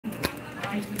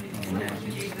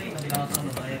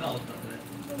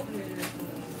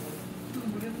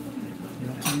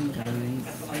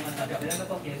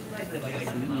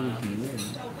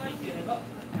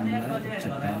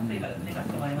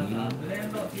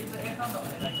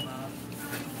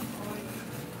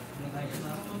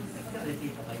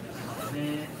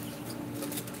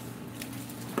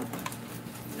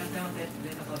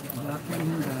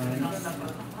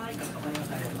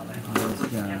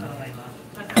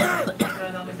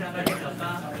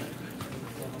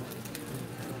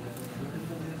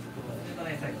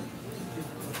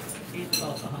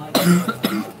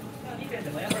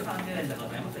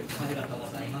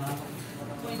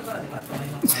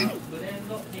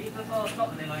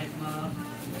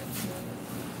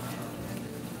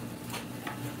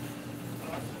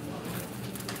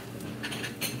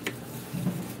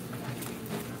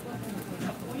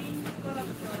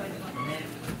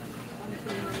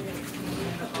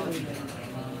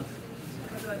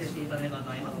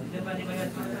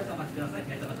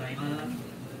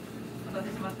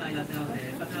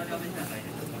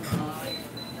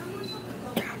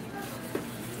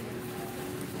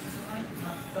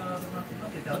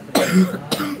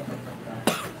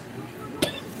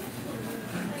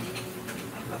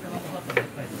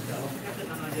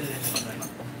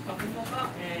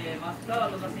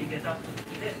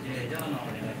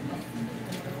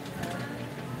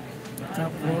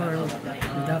Top world,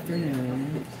 good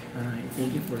afternoon.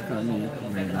 Thank you for coming to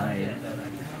my live.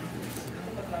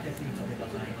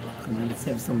 Come on, let's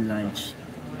have some lunch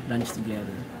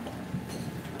together.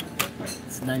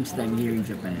 It's lunchtime here in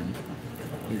Japan.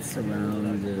 It's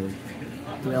around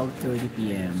 12:30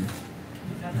 p.m.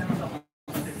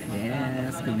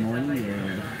 Yes, good morning.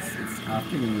 It's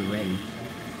afternoon already.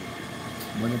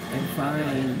 I'm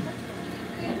fine.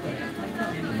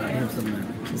 I have some,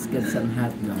 just get some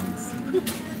hot dogs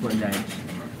for lunch.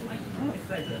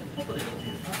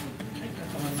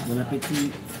 Bon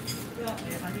appetit.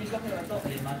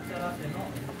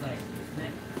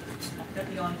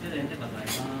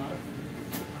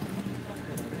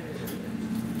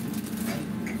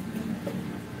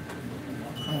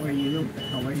 How are you?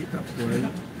 How are you, Kapur?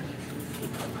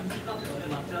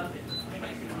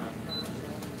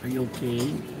 Are you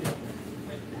okay?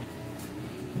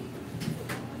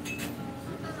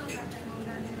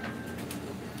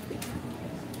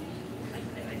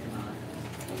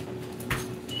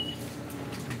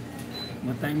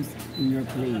 What time's in your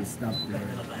place, Doctor?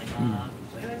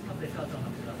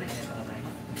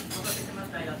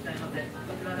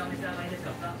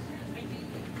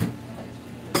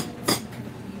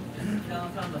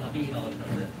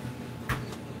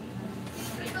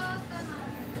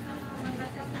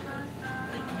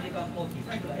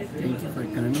 Thank you for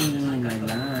coming on my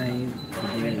live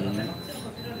today.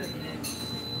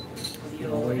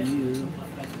 How are you?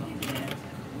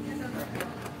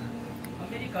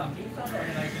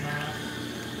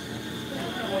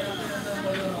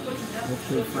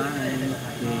 Okay, fine.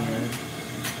 Yeah.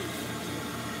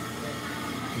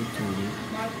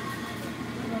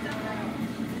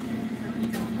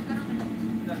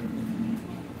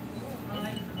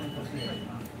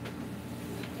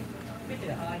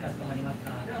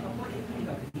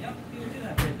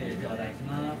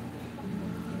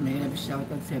 May I have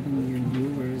shout out 7 million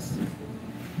viewers.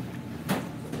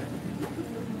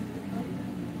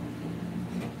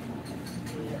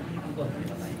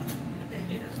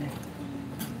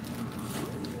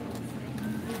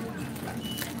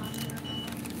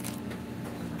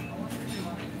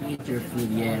 Eat your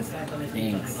food, yes.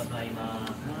 Thanks.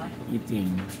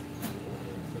 Eating.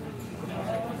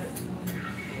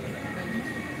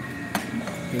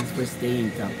 Thanks for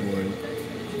staying, Top World.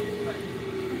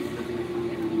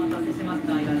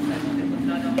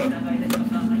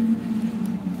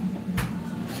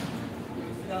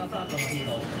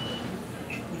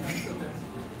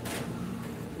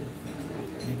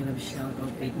 I'm gonna shout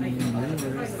out 8 million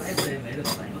viewers. Yes.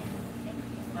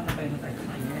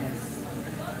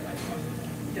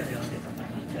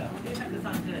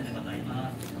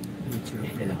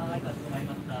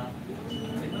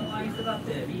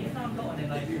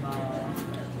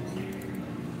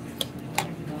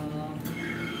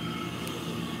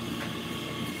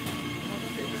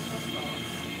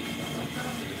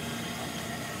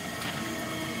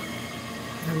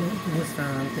 Hello, kumusta?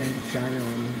 Thank you,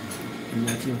 Shannon. I'm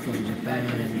watching from Japan.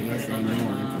 Yes, I know.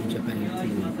 I'm from Japan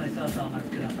too.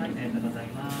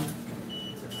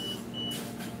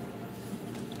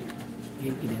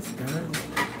 Genki desu ka?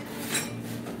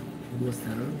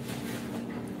 Kumusta?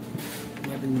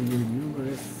 11 million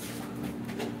viewers.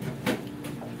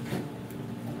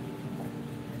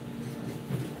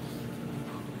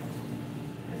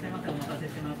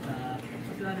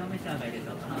 し上がりでし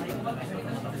ょうか。はい、お願いしま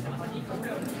す。お待たせしました。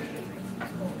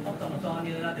ホットの豆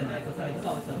乳ラテのエクサイズ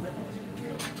がお一つ。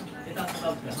レタス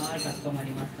ドッグ、はい、かしこまり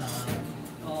ました。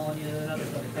豆乳ラテ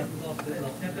とレタスドッグ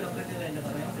660円でご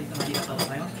ざいます。いつもありがとうご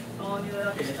ざいます。豆乳ラ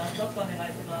テレタスドッグお願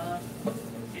いします。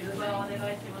シルバーお願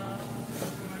いします。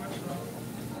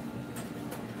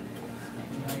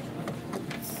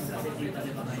ラテチータ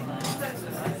でございます。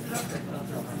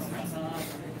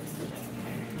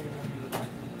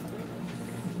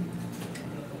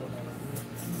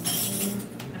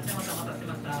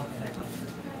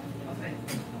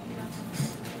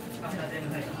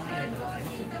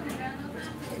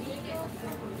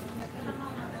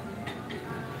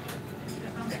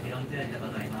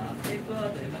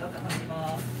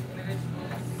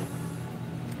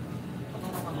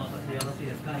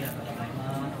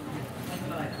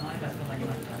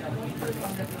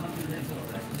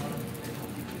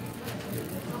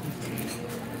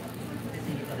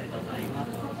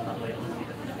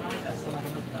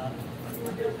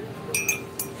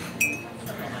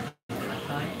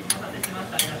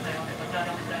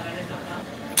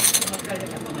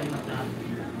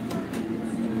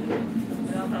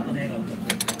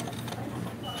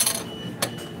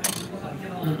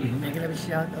Make a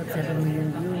shout out 7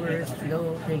 million viewers.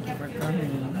 Hello, thank you for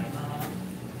coming.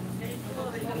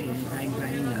 Okay,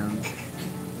 kain-kain lang.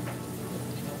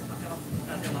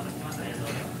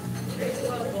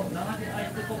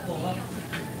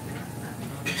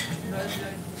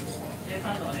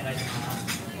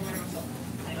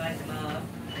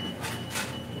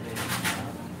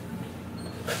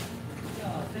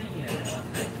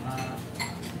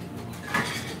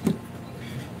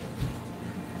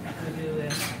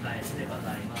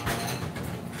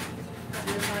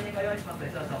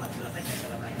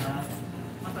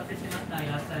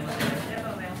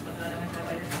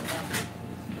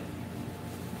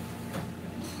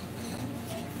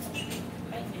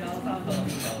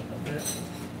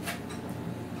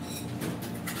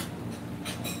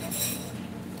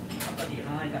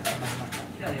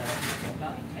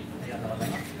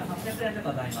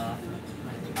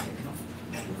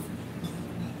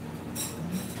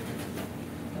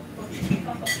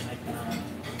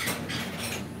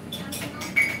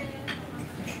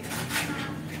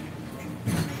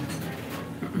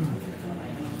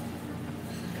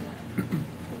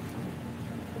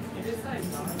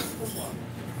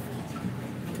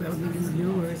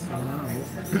 Viewers, wow.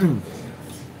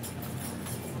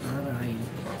 Alright.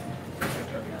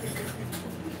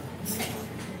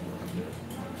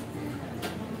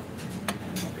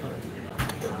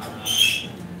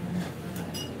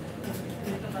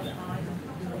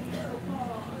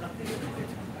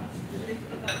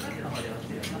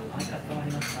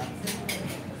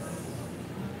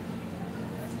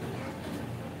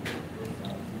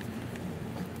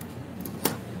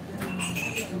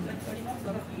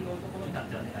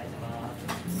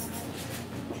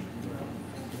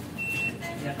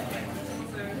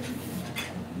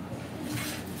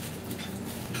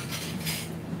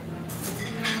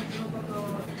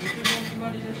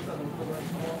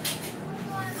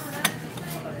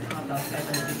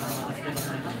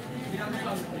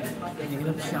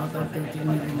 Shout out 13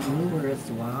 million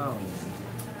viewers. Wow.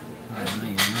 Ano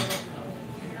yun?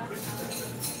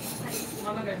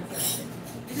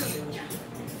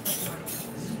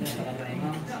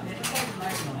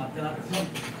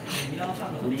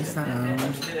 Kumusta?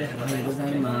 Ohayou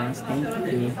gozaimasu.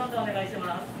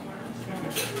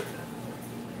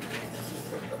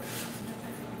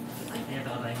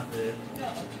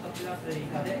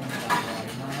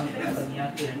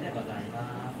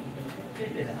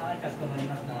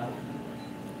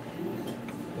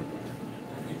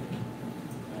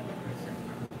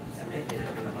 Thank you.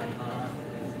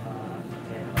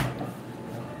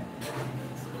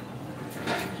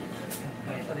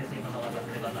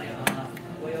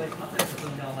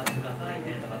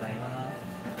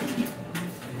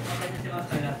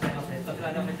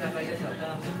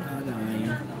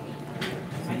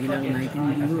 Sige lang,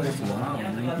 19 viewers. Wow,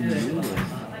 19 viewers.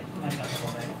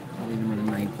 Hindi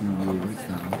naman 19 viewers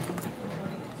na.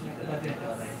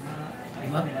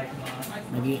 Diba?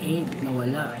 Naging 8,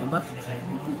 nawala. Diba?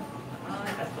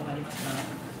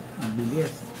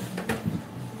 Bilis.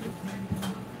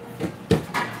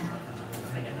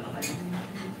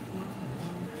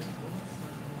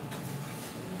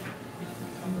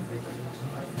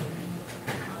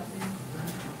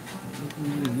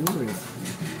 Viewers.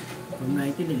 From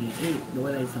 19 naging 8,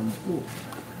 nawala yung 10.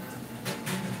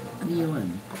 Ano yun?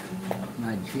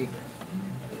 Magic.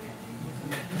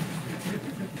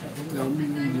 12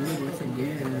 million viewers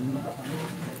again.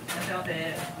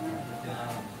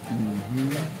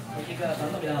 10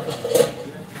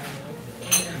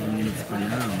 minutes pa lang.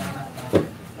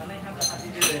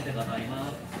 780円でございま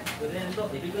す。ブレンド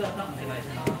エビグラタンお願い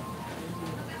します。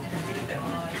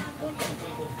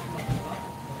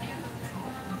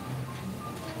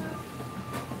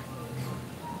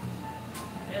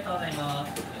ありがとうございま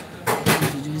す。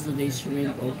Introduce today's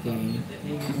shrimp, okay.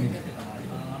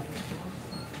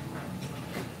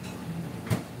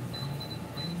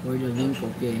 For the link,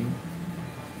 okay.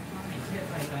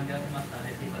 完了しました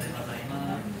レシートでござい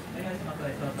ます。お願いします。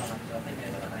少々お待ち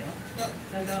ください。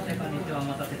それではこんにちは、お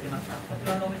待たせしました。こち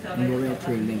らのお店は Go with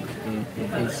your link, okay.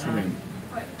 Today's shrimp.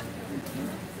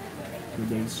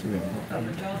 Today's shrimp, okay.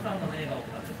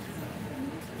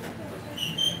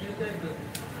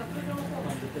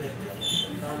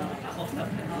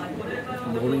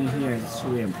 Going here,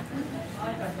 shrimp.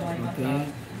 Okay.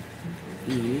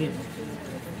 Eat.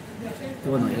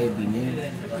 Ito ng ebi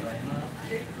niya.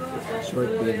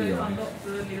 Short video.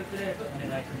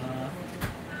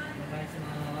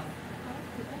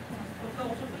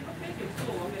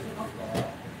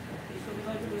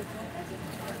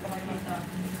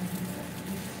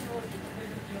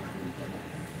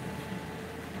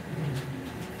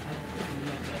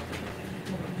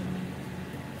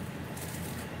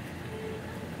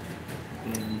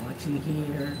 And watching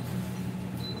here.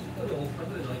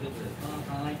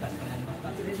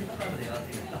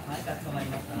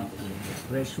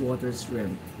 Freshwater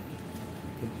shrimp.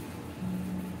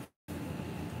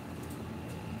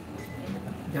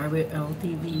 Gary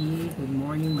LTV, good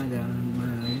morning, madam.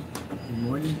 Good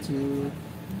morning to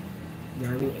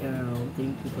Gary L.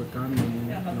 Thank you for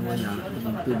coming. Nawala,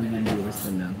 naging 2 million viewers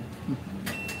na lang.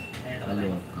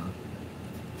 Kaloka.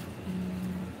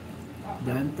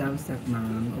 Dan thumbs up,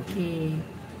 ma'am. Okay.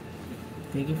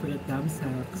 Thank you for the thumbs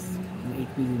ups. 8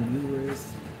 million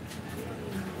viewers.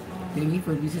 Thank you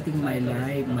for visiting my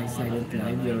live, my silent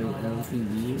live, Gary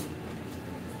LTV.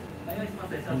 Thank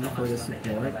you for the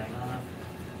support.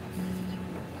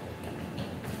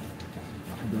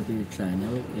 Go to your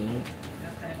channel, okay?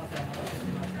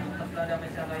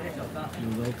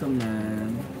 You're welcome,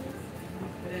 ma'am.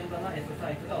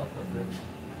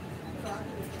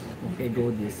 Okay,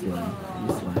 go this one.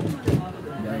 This one.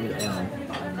 Very L.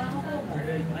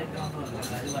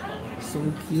 So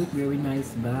cute, very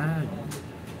nice bag.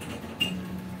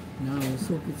 No,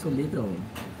 so cute, so little.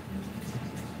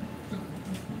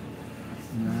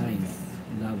 Nice.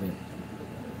 Love it.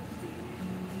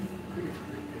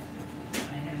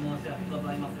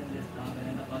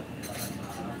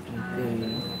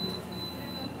 Okay.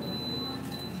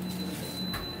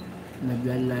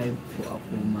 Nagla-live po ako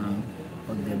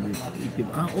pag-debut.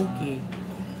 Okay.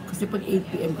 Kasi pag 8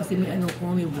 PM, kasi may ano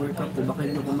ko, may work ako, baka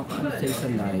hindi ako makaano sa'yo sa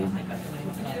live.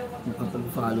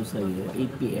 Makapag-follow sa'yo,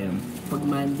 8 PM. Pag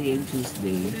Monday and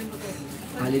Tuesday,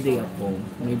 holiday ako,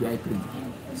 maybe I could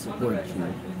support you.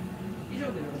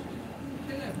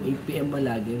 8 PM ba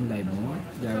lagi yung live mo,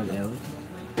 Daryl L?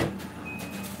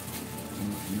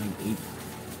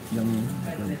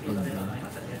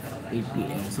 8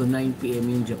 PM. So 9 PM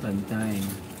yung Japan time.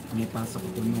 May pasok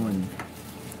ko noon.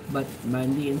 But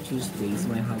Monday and Tuesday is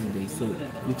my holiday. So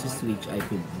which I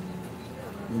could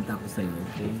punta ko sa'yo,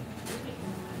 okay?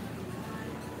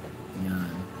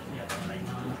 Yan.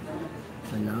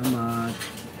 Salamat.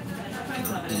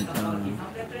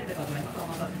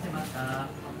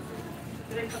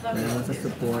 Salamat sa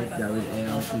support, Daryl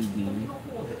L. TV.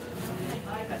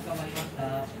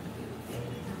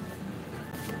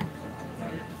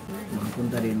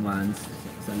 Makapunta rin once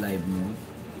sa live mo.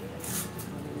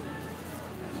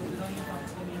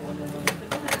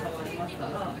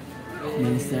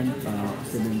 Minsan pa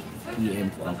 7 PM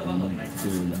po ako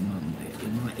mag-sula mamaya.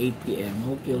 Yung mga 8 PM,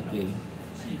 okay.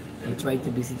 I'll try to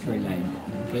visit your live,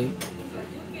 okay?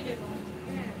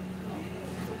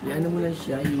 I-ano mo lang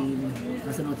siya,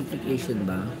 nasa notification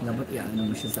ba? Dapat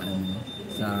i-ano mo siya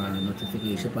sa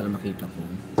notification para makita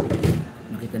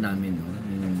namin, no?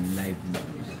 Yung live mo.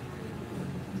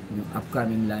 Yung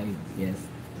upcoming live, yes.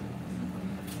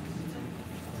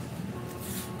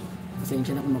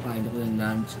 Pasensya na kumakain ako ng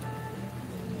lunch.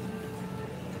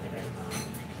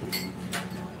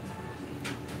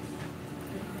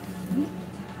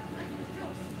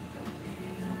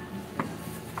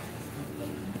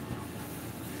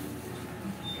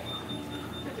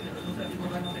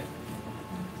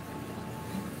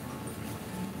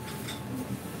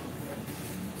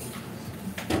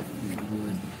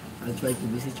 I'll try to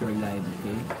visit your live,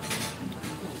 okay?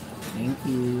 Thank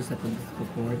you sa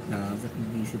pag-support sa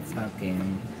pag-visit sa akin.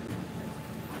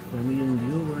 4 million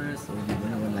viewers, o di ba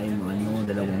nawala yung mga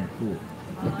 20.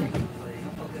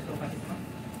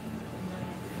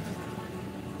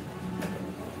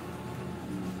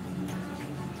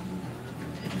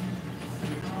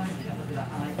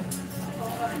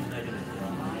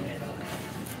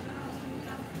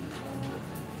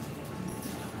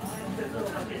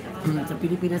 Sa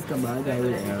Pilipinas ka ba,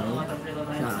 Daryl L?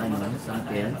 Sa ano, sa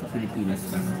atin, sa Pilipinas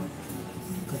ka.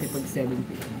 Kasi pag 7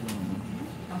 p.m.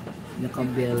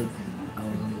 Naka-belt.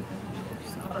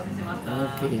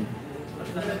 Okay.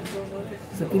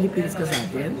 Sa Pilipinas ka sa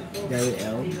atin, Daryl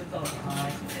L?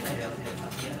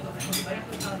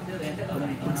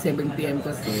 Pag 7 p.m.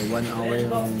 kasi, 1 hour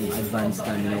yung advance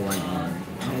time na 1 hour.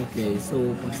 Okay,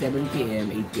 so pag 7 p.m.,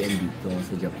 8 p.m. dito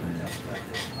sa Japan.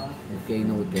 Okay,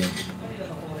 noted.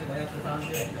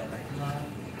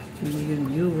 2 million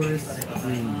viewers.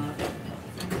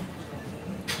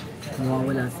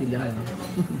 Mawawala sila.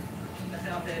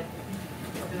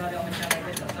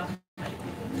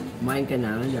 Kumain ka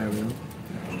na, Darwin?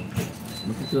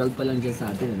 Magka-12 pa lang dyan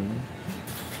sa atin, ano?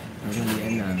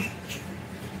 Nakalian na.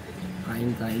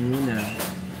 Kain-kain muna.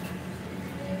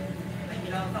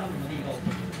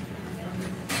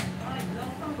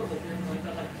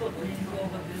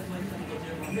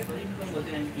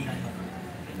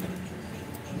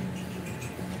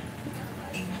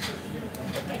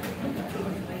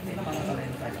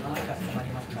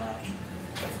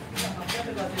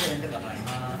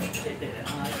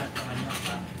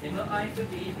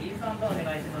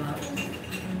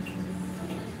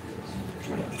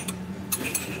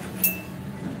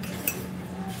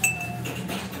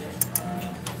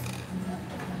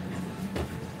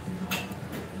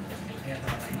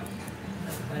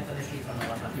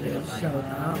 Shout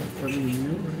out for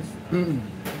you.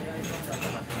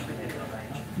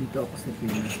 Dito ako sa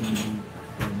Pinas hindi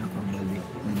nakabalik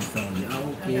ng Saudi.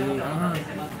 Okay.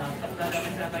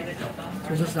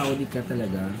 So sa Saudi ka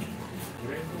talaga?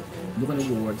 Doon ka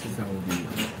nag-work sa Saudi?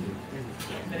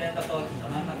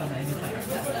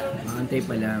 Maantay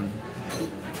pa lang.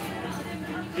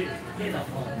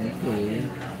 Okay.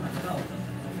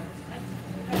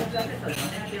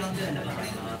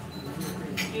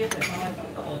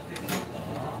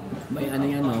 May ano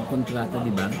yan, no? Kontrata,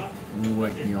 di ba? Yung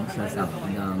work nyo sa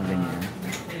Saudi ng ganyan.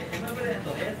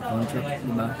 Contract,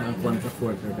 di ba? Parang contract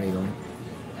worker kayo.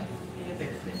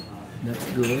 That's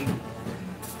good.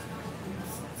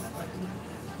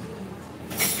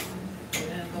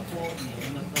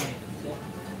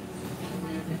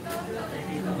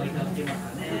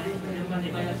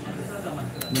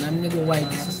 Marami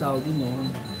nag-white sa Saudi,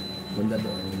 no? Ganda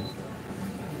doon.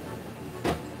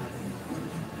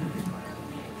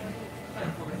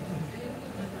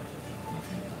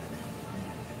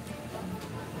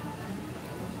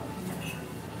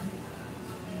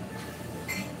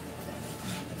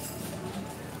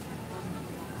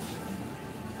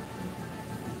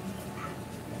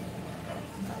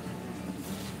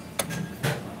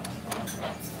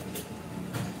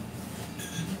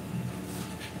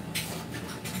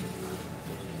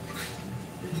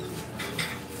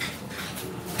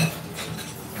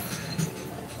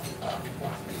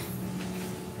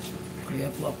 Kaya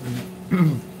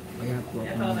po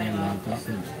ako naman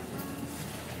kasi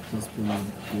just kung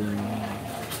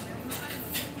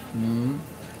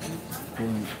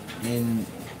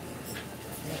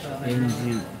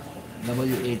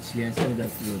WH, yes, so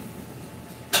that's good.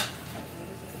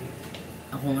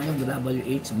 Ako ngayon,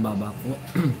 WH, ang baba ko.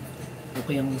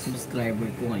 Okay ang subscriber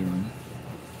ko ngayon.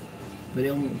 Pero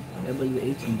yung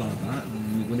WH, ang baba,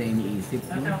 hindi ko na iniisip.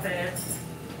 No?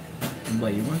 Ano ba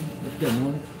yun? Ba't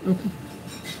ganun?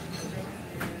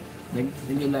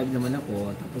 Nag-live naman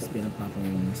ako, tapos pinapa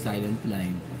akong silent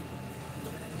live.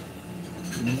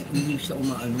 Hindi siya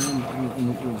umaano,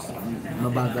 inuuso.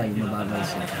 Mabagal siya.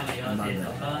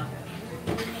 Mabagal.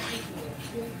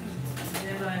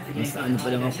 Basta ano pa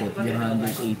lang ako,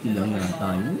 380 lang yata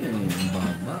yun. Ang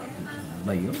baba.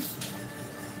 Ba yun?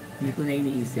 Hindi ko na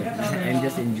iniisip. I'm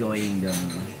just enjoying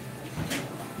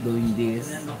doing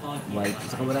this. White.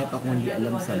 Saka wala pa akong hindi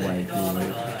alam sa white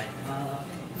work.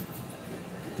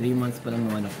 3 months pa lang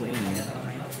naman ako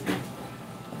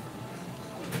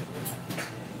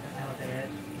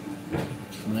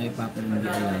Marami pa ako hindi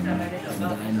alam na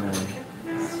ano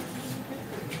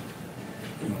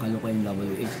makaluka yung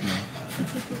WH na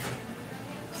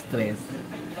stress.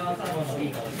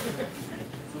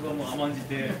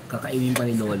 Kakainin pa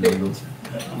ni Lolo, no?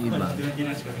 Diba?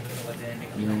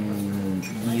 Yung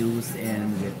views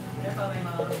and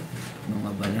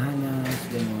mga bananas,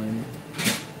 gano'n.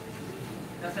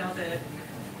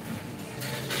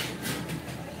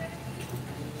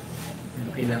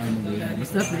 Kailangan mag-live.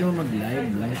 Basta pwede mo mag-live,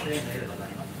 no?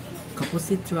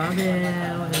 Kapusit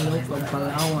Travel, hello from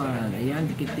Palawan. Ayan,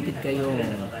 dikit-dikit kayo.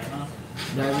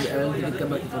 Dahil dikit ka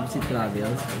ba kay Kapusit Travel?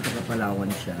 Sa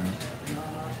Palawan siya.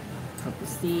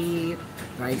 Kapusit.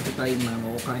 Kain ko tayo mga.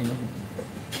 O kain ako.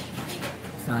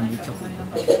 Sandwich ako.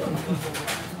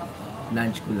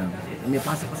 lunch ko lang. May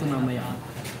pasok kasi mamaya.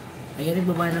 Ayan,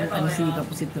 nagbaba ng ano si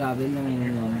tapos si travel ng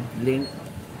link.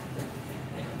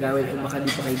 Gawin kung baka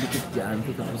di pa kayo dikit dyan,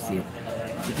 kita po sit.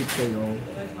 Dikit kayo.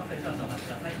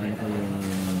 Ano ko yung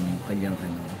kanyang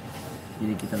ano.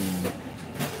 Hindi kita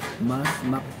mas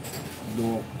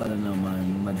makdo para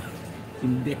naman.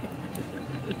 Hindi.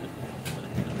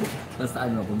 Tapos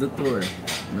ano ko, doktor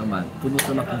naman. Puno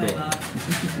sa makdo.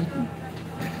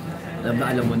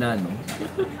 Alam mo na, no?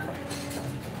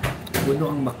 Puno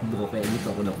ang makdo, kaya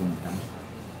dito ako napunta.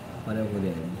 Para ko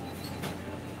din.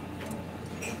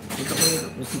 Ito ko yung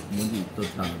opposite mo dito,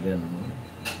 sabi, no?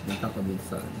 Punta ka dito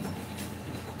sa ano.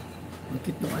 Ang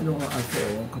cute ng ano aso,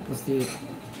 kapusit.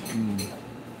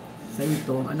 Sa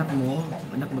ito, anak mo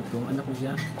to, anak mo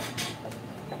siya.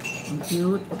 Ang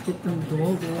cute ng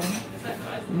dog, oh.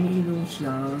 Umiinom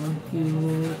siya,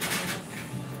 cute.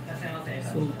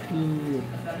 So cute.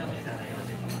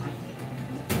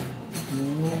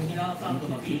 Ang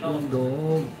cute ng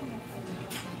dog.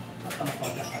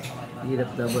 Hirap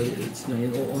WH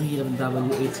ngayon. Oo, hirap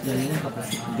WH ngayon.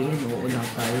 Kapasit din. Oo,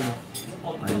 lahat tayo.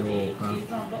 Aloka.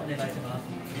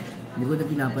 Hindi ko na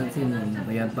pinapansin.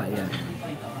 Ayan pa, ayan.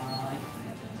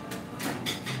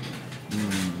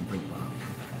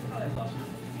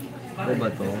 Ako ba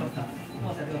to?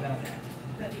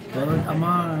 Ronald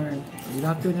Amar. Good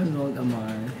afternoon, Ronald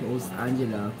Amar. Rose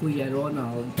Angela. Kuya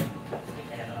Ronald.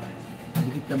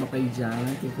 Dikit naman kayo dyan.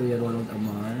 Kay Kuya Ronald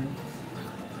Amar.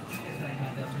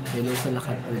 Hello sa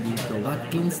lahat po dito.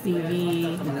 Watkins TV.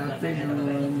 Good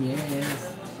afternoon.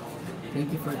 Yes.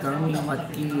 Thank you for coming,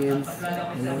 Watkins.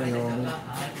 Hello, hello.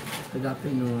 Good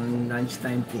afternoon.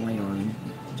 Lunchtime po ngayon.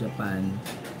 Japan.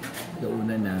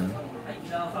 Launa na.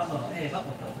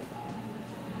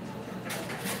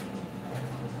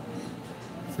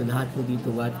 So lahat po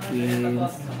dito,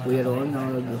 Watkins, Kuya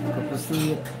Ronald,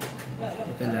 Kapusit.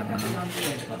 Ito lang.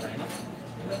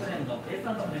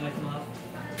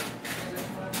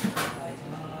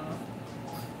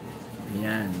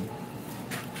 Ayan.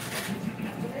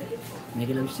 Make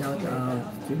a little shout out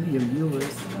to your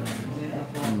viewers.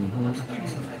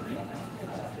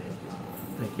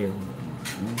 Thank you.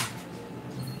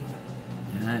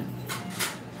 Ayan.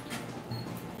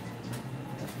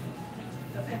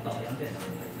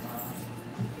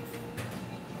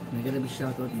 Make a little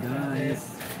shout out,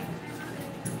 guys.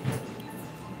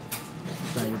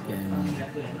 Tayo can.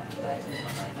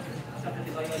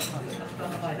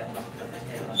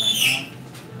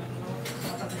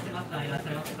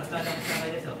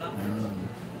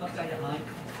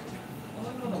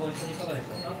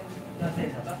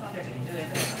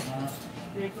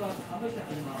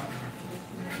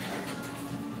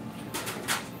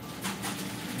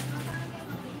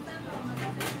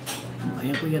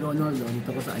 Ayan Kuya Ronald,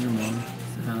 dito ko sa ano mo,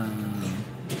 sa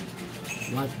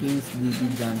Watkins DB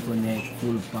Dan Connect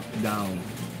full pack daw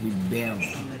with bell.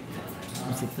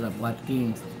 Kasi trap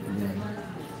Watkins. Ayan.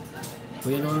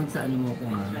 Kuya Ronald, sa ano mo ko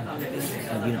ha?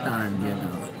 Sa Gintaan, yan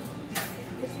ako.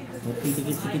 Okay,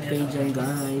 tikit-tikit kayo dyan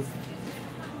guys.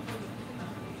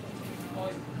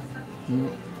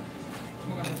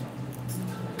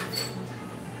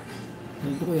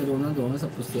 Dito Kuya Ronald, sa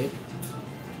puset.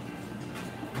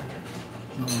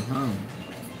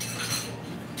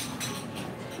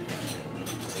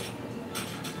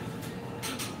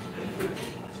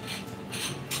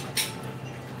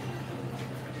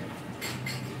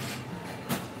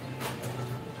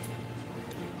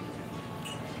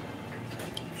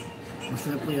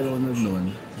 Masarap Kuya Ronald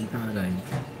nun, ang taray.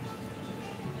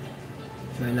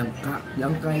 Kaya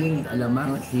lang kain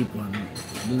alamang at hipon.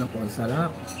 Doon ako, ang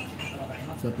sarap.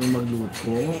 Sarap yung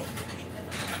magluto.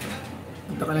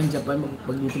 Punta ka ng Japan,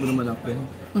 magluto mo naman ako.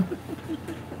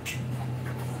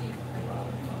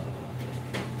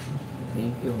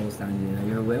 Thank you, Host Angela.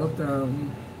 You're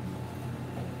welcome.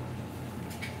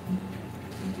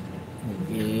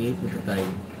 Okay, punta tayo.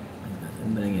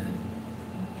 Ano ba lang yan?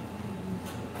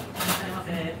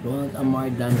 Ronald Amar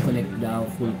Dan Connect daw,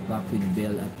 full pack with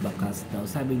Bell at Bakas daw.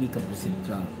 Sabi ni Kapusit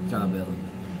Travel.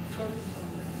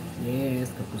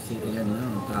 Yes, Kapusit. Ayan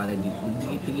na, tara dito.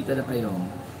 Itigita na kayo.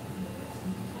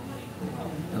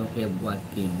 Okay,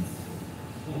 Watkins.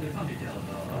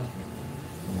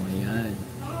 O, ayan.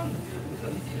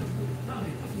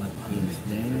 Watkins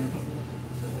din.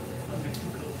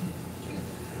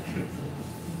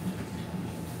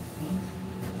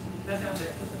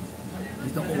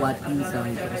 Dito ko Watkins sa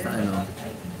ano.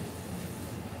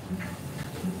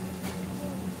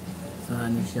 Sa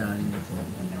ano siya, ano po.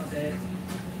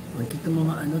 Makikita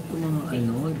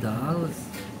mga dolls.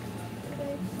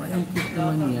 Ay, ang cute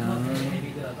naman yan.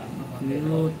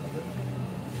 Cute.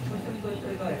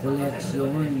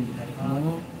 Collection.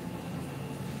 No?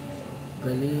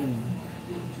 Galing.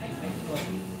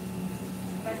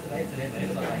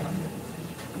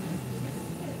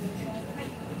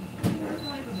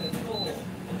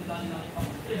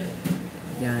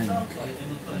 Yan.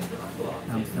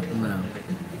 Thumbs up na.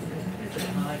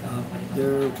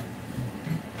 After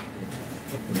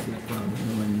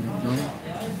naman no?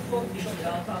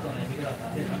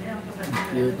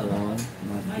 Cute oh.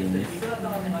 Martins.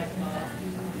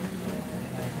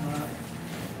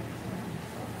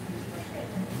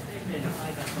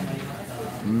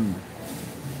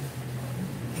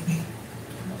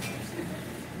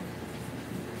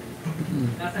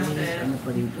 Ano pa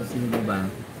dito? Sino ba?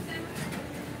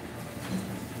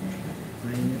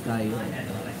 Kain na tayo.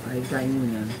 Kain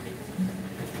muna.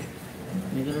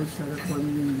 May gano'n sa for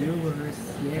million viewers.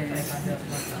 Yes.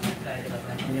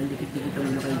 Ayan, dikit-dikit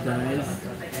muna kayo guys.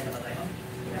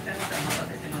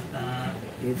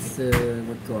 It's,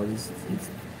 what call this? It's,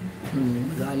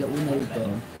 mag-aalauna ito.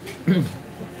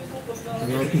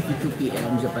 Around 52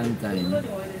 PM Japan time.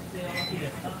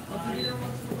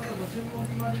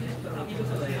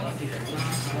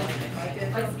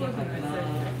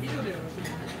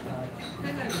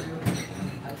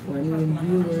 For million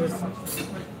viewers.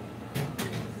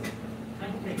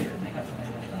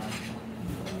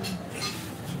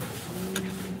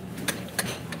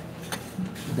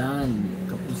 Dan,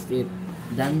 kapusit.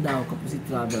 Dan daw, kapusit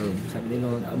travel. Sabi ni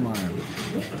Lord Amar.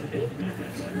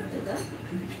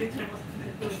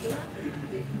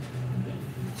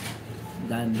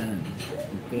 Dan.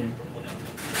 Okay.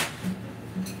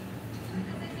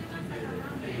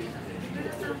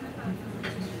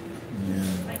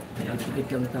 Yan. Tikit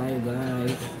lang tayo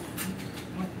guys.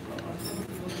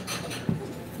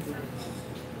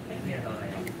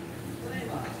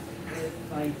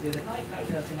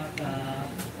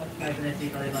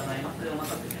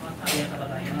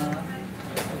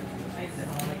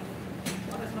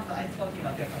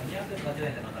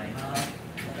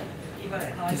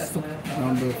 Tusok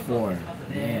number 4.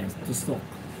 Yes, tusok.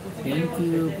 Thank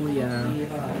you, Kuya,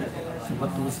 sa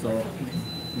patusok.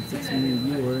 6 million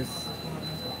viewers.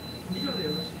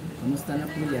 Kamusta na,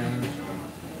 Kuya?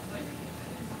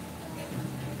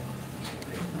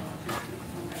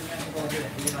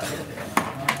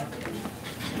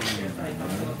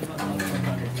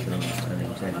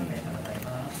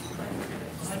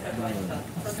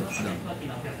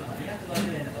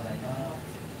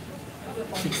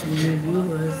 Six million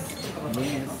viewers.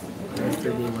 Yes.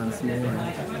 Yesterday once more.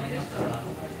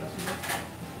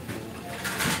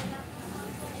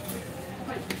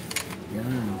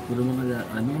 Yan. Puro mga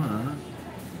ano ha.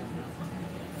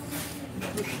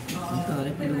 Ang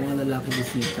tarik puro mga lalaki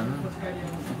bisita.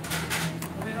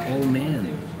 All men.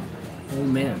 All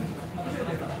men.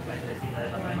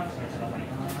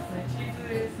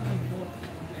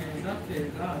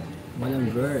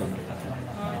 Walang girl.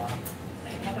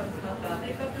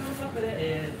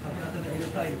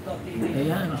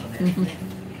 Ayan.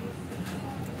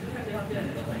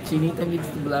 Chinita Mix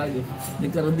Vlog.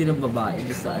 Nagkaroon din ng babae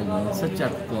sa sa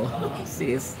chat ko.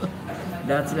 Sis.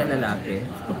 That's sila lalaki.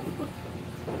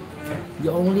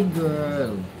 The only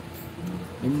girl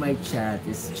in my chat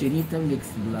is Chinita Mix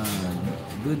Vlog.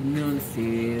 Good news,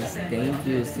 sis. Thank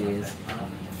you, sis.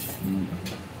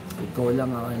 Ikaw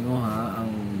lang ang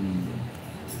ang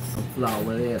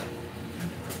flower.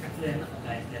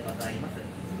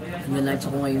 Nalaunch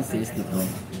ako ngayon sis dito.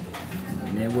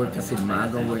 May work kasi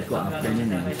maagang work ko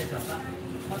afternoon eh.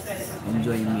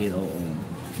 Enjoy meal, oo.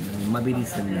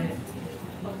 Mabilisan lang.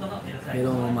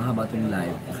 Pero mahaba itong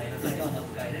live.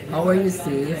 How are you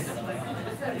sis?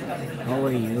 How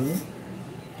are you?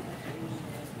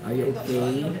 Are you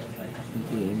okay?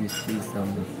 Okay, Miss Tisa.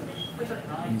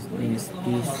 Miss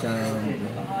Tisa,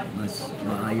 mas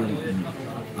maayong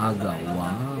aga.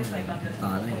 Wow.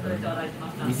 Taray.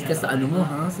 Busy ka sa ano mo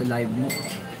ha? Sa live mo.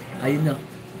 Ayun na.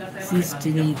 Sis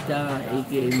Chinita,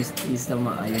 aka Miss Tisa,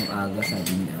 maayong aga,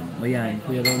 sabi niya. O yan,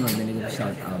 Kuya Ronald, nalilig ko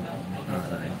shout out.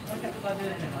 Taray.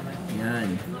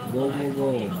 Yan. Go.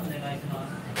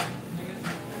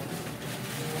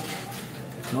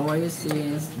 How are you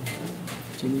sis?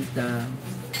 Chinita.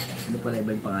 Ano pala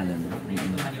iba yung pangalan mo?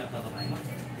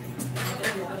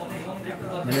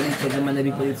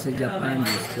 Malamig pa dito sa Japan.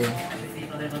 Diyos ko.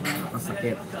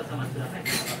 Nakasakit.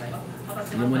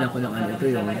 Hindi muna ako ng ito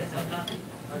yung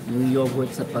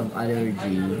yogurt sa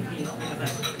pag-allergy.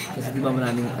 Kasi di ba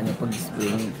maraming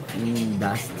pag-spray yung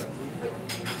dust.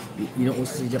 Yun ang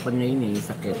uso sa Japan ngayon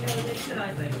sakit.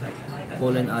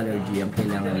 Pollen allergy ang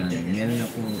kailangan namin. Meron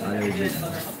akong allergy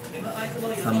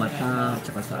sa mata at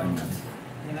sa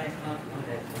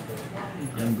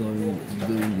I'm doing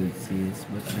good, sis,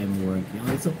 but I'm working.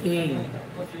 Oh, it's okay.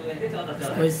 Of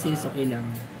course, sis, okay lang.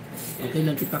 Okay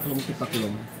lang, tipaklong.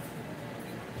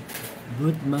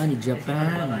 Good money,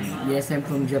 Japan. Yes, I'm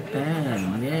from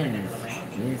Japan. Yes.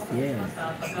 Yes. Yeah.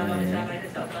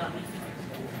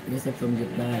 Yes, I'm from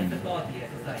Japan.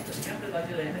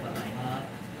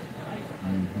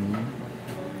 Mm-hmm.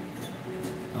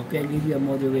 Okay, I'll give you a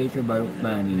moderator, Baruch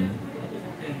Mani.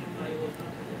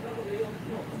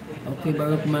 Okay,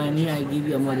 Baruch Mani, I give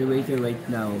you a moderator right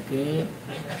now, okay?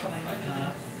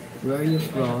 Where are you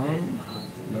from?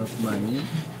 Baruch Mani.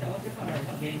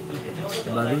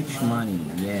 Baruch Mani,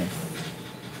 yes.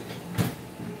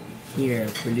 Here,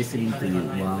 for listening to you.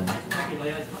 Wow.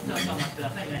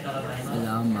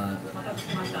 Salamat.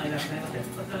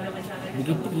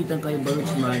 Dikit-dikitan kayo,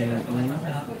 Baruch Mani.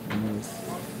 Yes.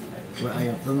 Where are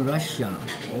you? From Russia.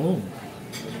 Oh.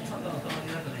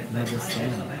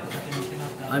 Nagasan.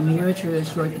 I'm here to a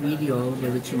short video,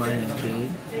 Baruch Mani, okay?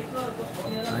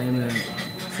 I'm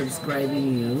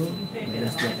subscribing you.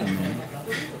 Just let me know.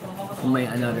 My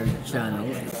another channel,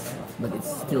 but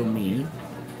it's still me.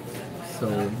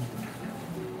 So,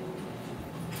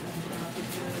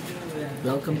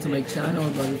 welcome to my channel,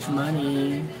 Baruch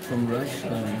Mani from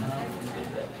Russia.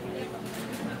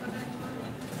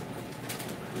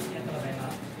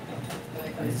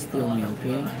 It's still me,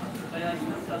 okay?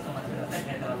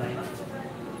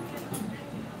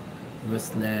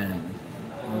 Ruslan.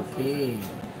 Okay.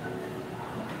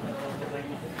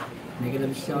 Make it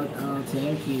a shout out.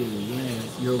 Thank you.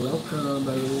 Yes, you're welcome,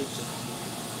 Baruch.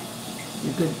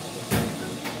 You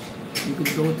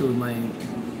could go to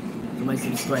my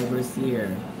subscribers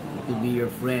here to be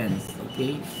your friends,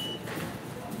 okay?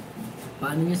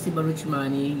 Paano niyo si Baruch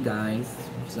Mani, guys?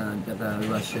 Sa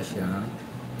taga-Russia siya.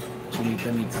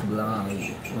 Chinita Mix Vlog.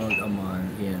 World Amar.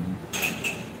 Yan.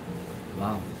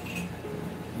 Wow.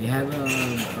 You have a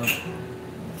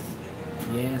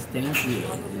yes, thank you.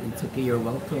 It's okay, you're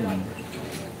welcome.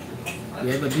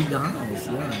 You have a big house,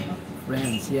 yeah.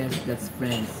 Friends, yes, that's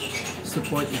friends.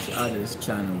 Support each other's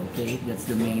channel, okay? That's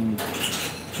the main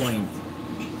point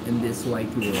in this white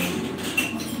world.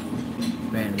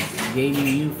 Friends, gaining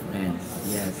new friends,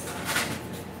 yes.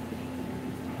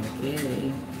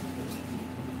 Okay.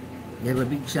 You have a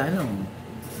big channel.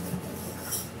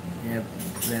 You have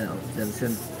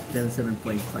 7.5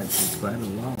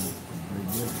 subscribers. Wow, very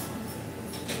good.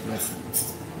 Yes.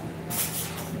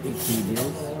 Big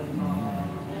videos.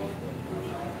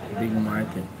 Big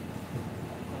market.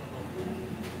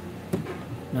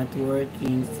 Not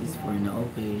working is for now.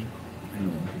 Okay.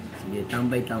 Ano? Sige,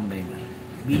 tambay-tambay na.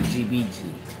 BG.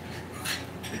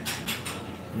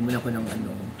 Hindi mo na ako ng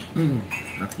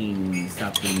aking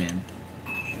supplement.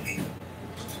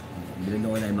 Bilhin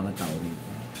ko na yung mga tao rito.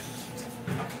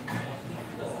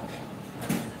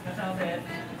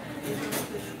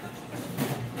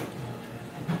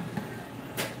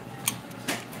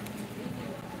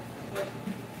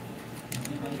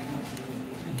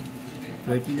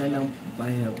 $30 na lang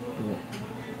pa-help po.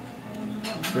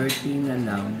 30 na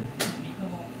lang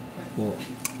po.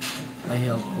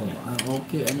 Pa-help po. Ah,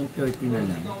 okay, anong 30 na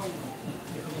lang?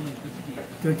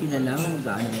 30 na lang?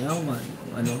 Gaano na lang?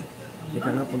 Ano? Teka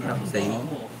nga, punta ko sa iyo.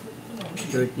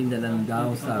 13 na lang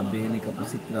daw, sabi ni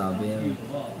Kapusit Travel.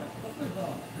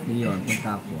 Yun,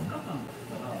 punta ko.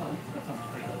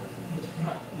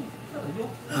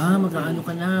 Ah, mag-ano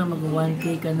ka na,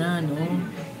 mag-1K ka na, no?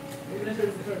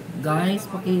 Guys,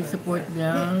 paki-support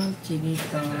lang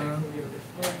Chinita,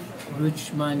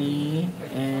 Rich Money,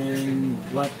 and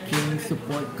what can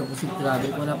support Kapusit Travel.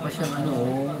 Wala pa siyang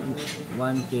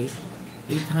 1K.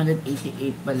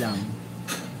 888 pa lang.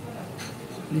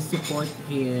 Please support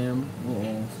him.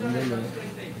 Oo, sandali.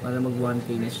 Para mag 1K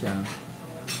na siya.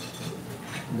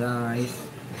 Guys,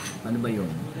 ano ba yun?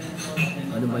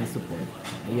 Ano ba yung support?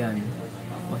 Ayan.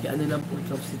 Ano lang po,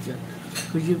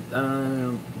 could you,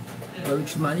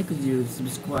 Rich Money, could you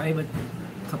subscribe at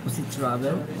Kapusit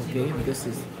Travel? Okay, because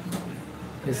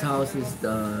his house is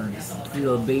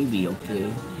still a baby,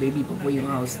 okay? Baby po yung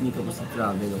house ni Kapusit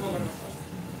Travel, okay?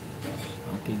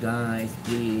 Okay guys,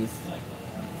 please.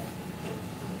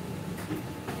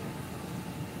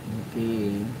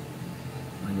 Okay.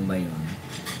 Ano ba yun?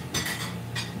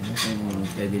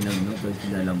 Pwede lang, no? Pwede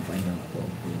na lang pa yun po.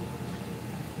 Okay.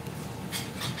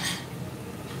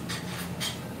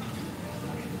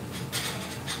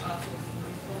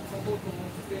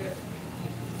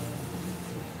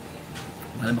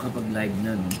 Alam makapag-live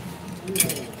na, no?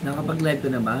 Nakapag-live ko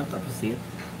na ba, Kapusit?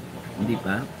 Hindi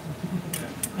pa?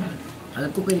 Alam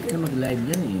ko pwede ka na mag-live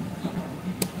yan eh.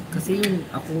 Kasi yung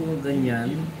ako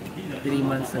ganyan, 3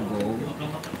 months ago,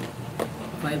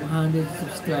 500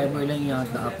 subscriber lang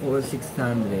yata ako or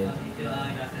 600.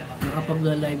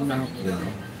 Nakapagla-live na ako.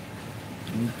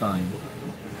 In time.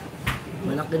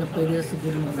 Malaki na pwede na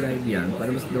siguro mag-live yan para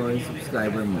mas doon yung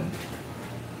subscriber mo.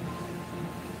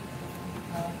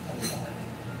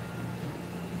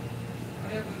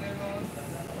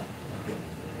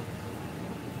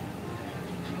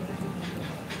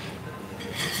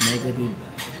 Negative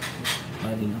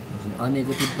pa rin ako.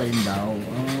 Negative pa rin daw.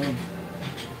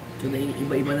 So,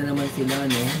 iba-iba na naman sila,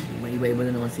 no? Iba-iba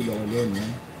na naman si Lolo, no?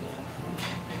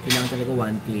 Kailangan talaga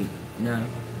 1K na.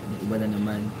 Iba na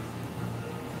naman.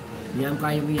 Yan,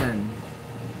 kaya mo yan.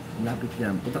 Lapit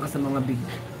yan. Punta ka sa mga big...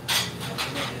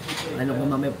 Ano ko,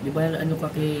 mamaya... Di ba ano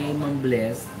ka kay Ma'am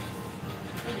Bless?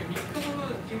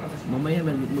 Mamaya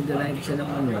mag-live siya ng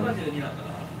ano.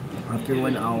 After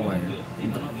 1 hour.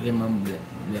 Punta ka kay Ma'am Bless.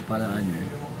 Para ano.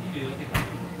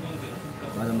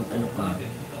 Para mag-ano ka.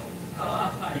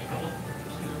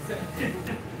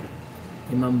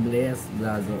 Kay Ma'am Bless,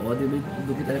 Blago. O, di ba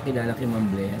kita kilala kay Ma'am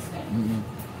Bless?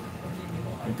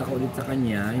 Punta ka ulit sa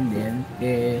kanya, and then,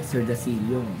 kay Sir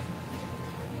Dasilio.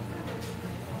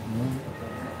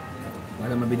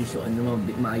 Para mabilis yung ano,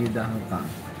 maayudahan ka.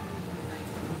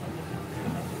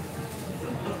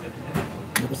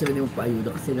 Hindi ko sila din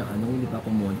magpaayuda kasi na ano, hindi pa ako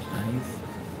monetize.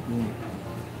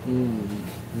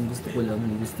 Yung gusto ko lang,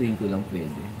 yung gustuin ko lang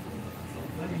pwede.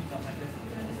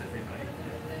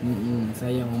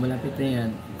 Sayang, malapit na yan.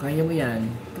 Kaya mo yan,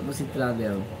 tapos si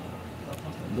travel.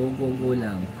 Go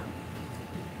lang.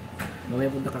 Mamaya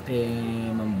punta ka kay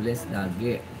Ma'am Bless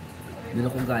lagi. Doon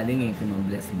ako galing kay Ma'am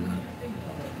Bless vlog.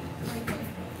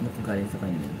 Doon ako galing sa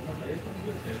kanya.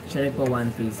 Siya nagpa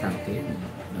 1K sa akin.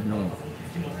 3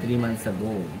 months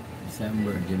ago.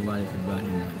 December, January, February,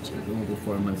 March. Ito ko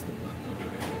 4 months na pa.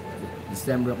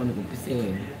 December ako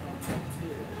nag-umpisa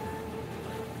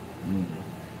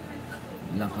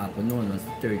Lang ako noon,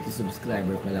 30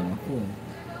 subscriber pa lang ako.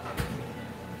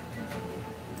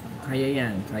 Kaya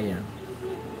yan, kaya.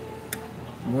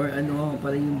 More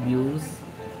para yung views.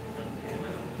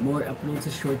 More upload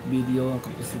sa short video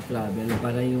kapag sa travel.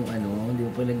 Para yung hindi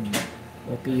mo pa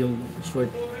okay yung short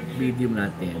video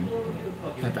natin.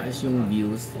 Tataas yung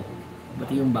views.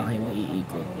 Pati yung bahay mo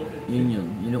iikot. Yun.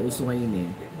 Yun ang uso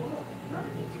ngayon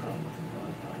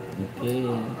Okay.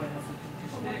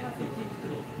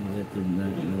 Negative na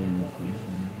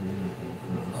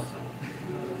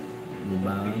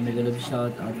diba? Mega love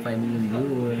shout out 5 million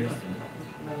viewers.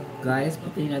 Guys,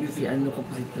 patayin natin si ano ko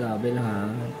po si travel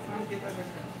ha.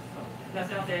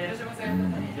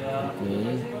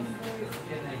 Okay.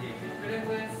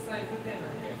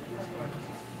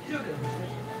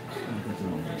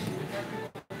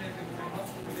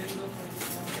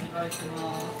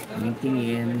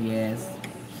 Tingin, yes.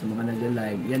 Sa mga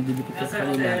nag-live. Yan, didikit ka sa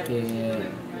kanila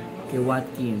kay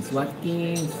Watkins.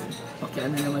 Watkins,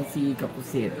 pakiano naman si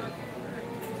Kapusit.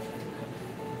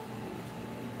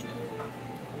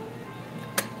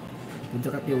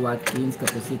 Punta ka kay Watkins,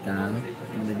 Kapusit ha.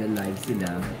 Nag-live sila.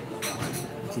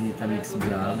 Sinita Mix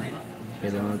Vlog.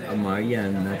 Pero Amar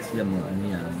yan. Not sila mga ano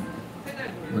yan.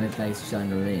 Monetize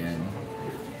channel na yan.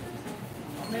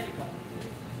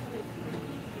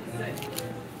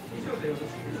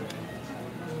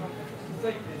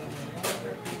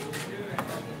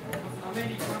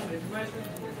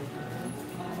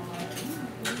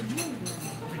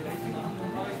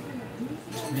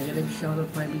 Negative shout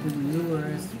out 5 million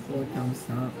viewers, 4 thumbs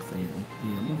up. Ayun,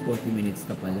 okay. 40 minutes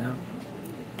na pala.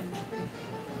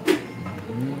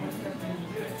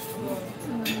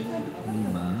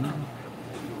 Diba?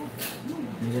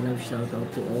 Negative shout out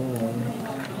to all.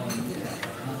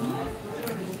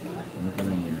 Ano ka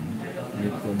lang yan?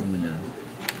 Mute ko muna.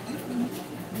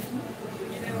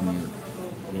 Mute.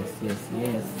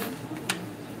 Yes.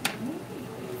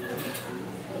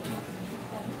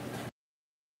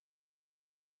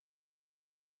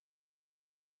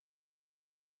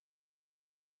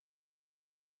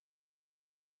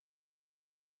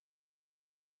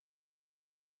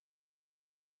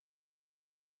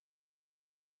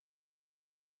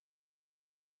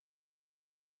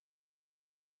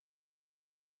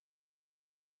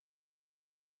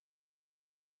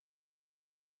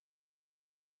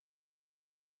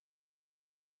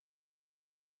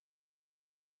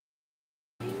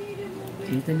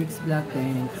 Little Mix Black,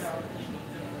 thanks.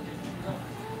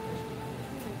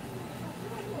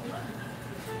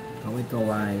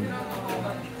 Kaway.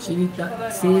 Chinita,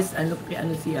 sis,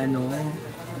 si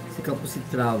Kapusit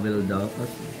Travel daw.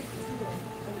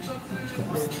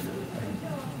 Kapusit.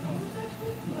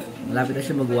 Malapit na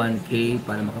siya mag 1K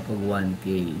para makapag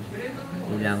 1K.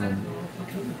 Kailangan.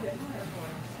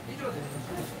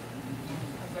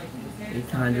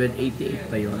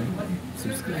 888 pa yun.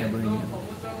 Subscriber niya.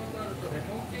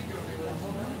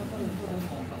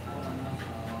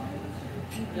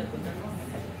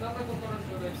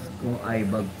 Kung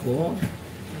ibag ko,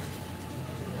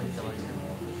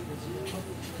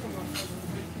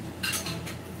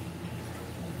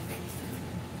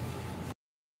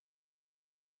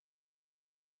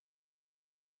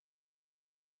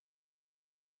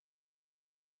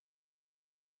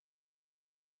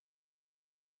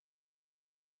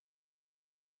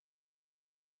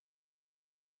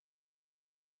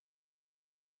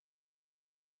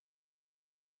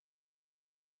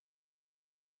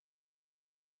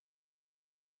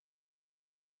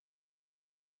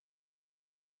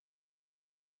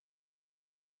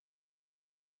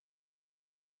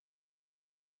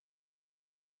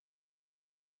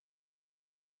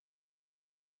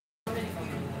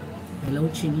 hello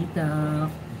Chinita.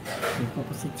 Ito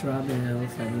po si Travel,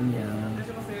 sabi niya.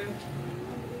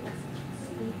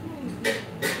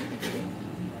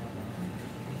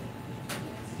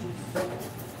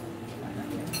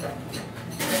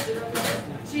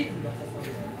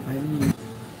 Ay,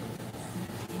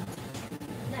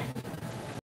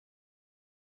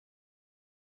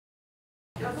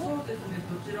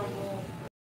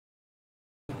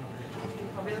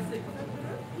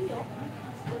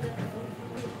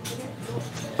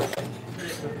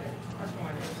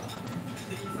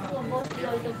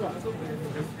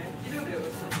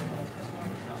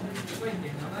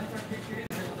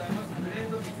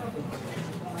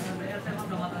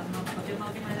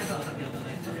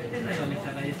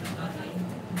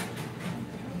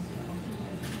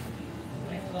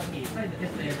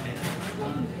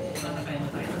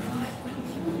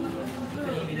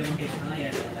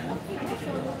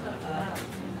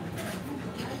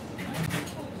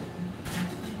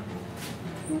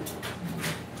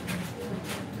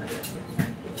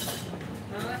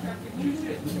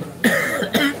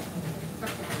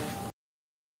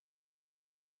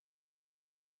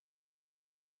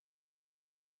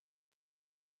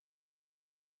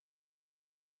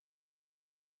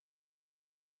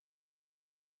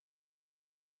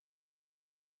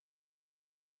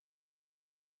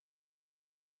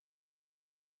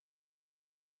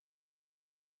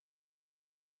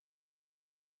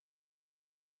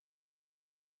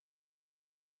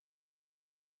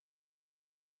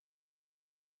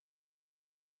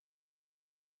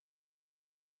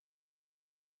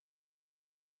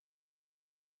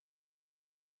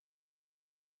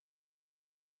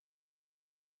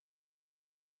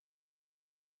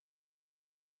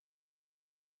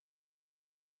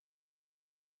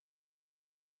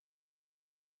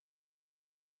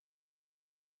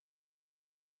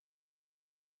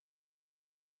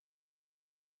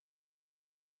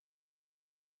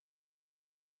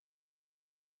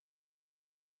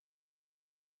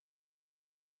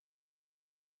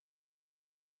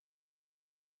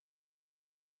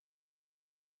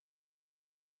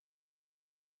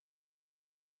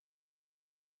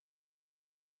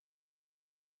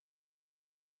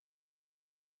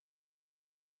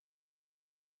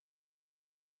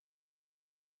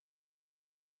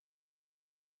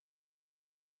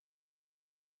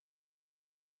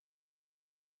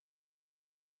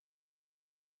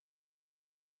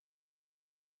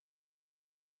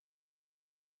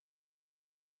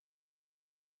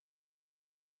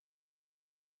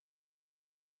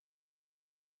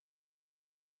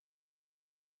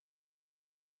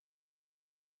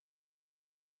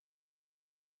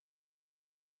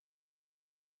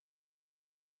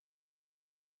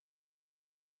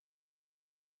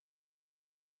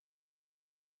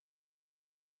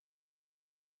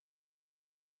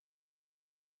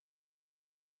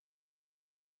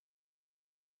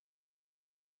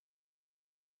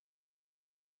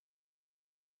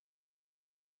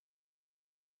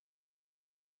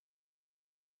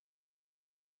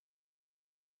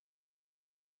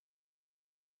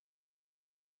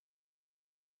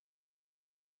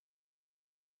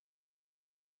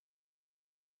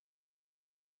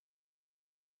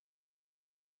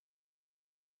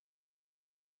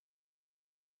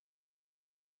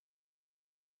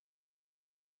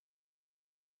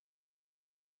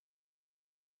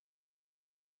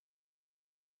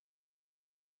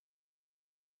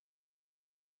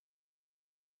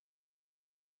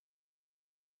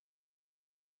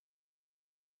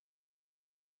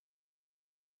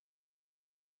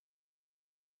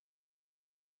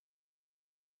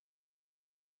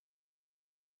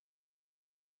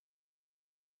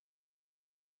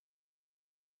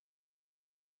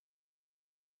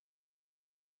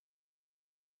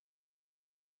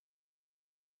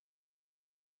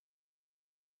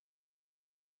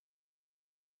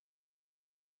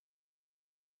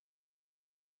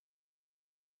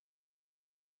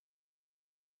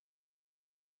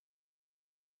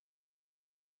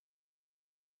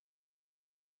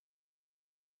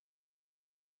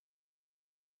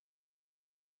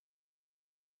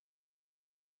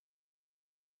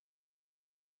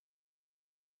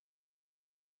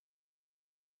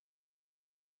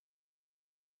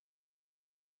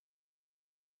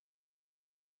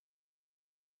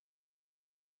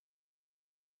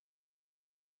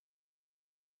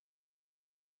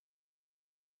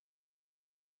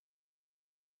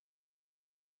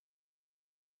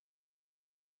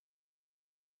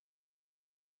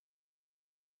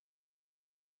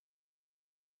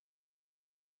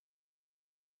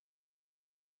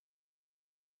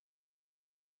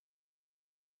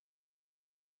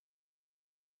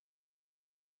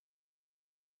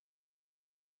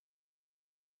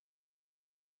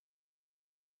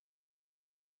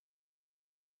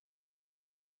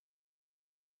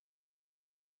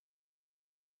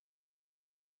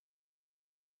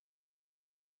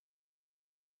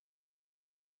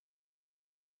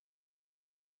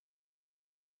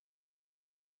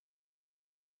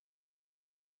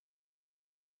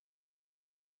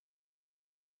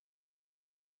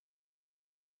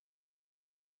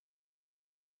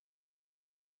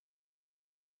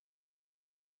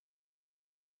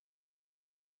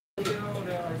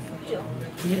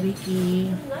 Kuya Ricky,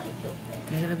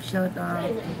 may shout out.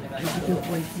 Ricky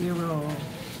 2.0.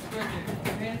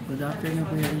 Good afternoon,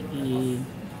 Kuya Ricky.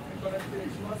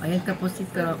 Ayan, tapos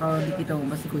dikita mo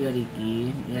ba si Kuya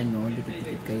Ricky? Ayan no,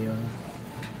 dikit-dikit kayo.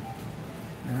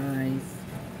 Nice.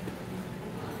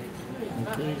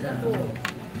 Okay lang.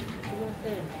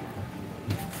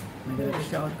 May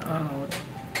shout out.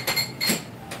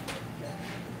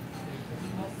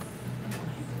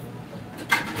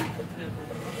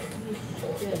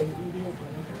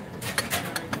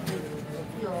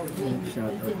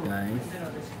 Shout out guys.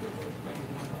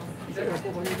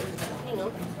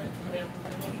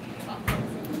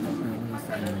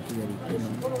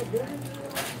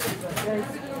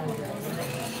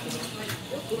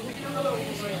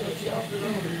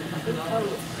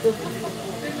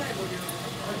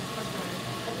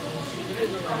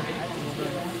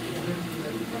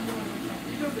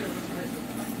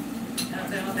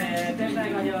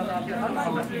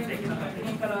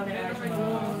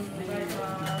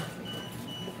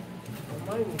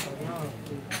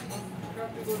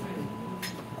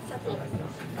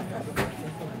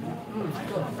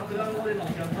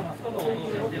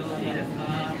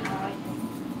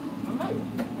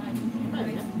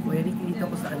 Kuya Ricky, dito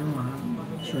ko sa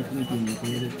short meeting ni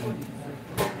Kuya Ricky.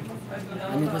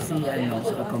 Ano ko si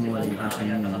sa Kakamura yung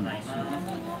aking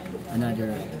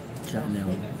another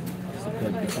channel.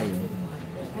 Support ko kayo.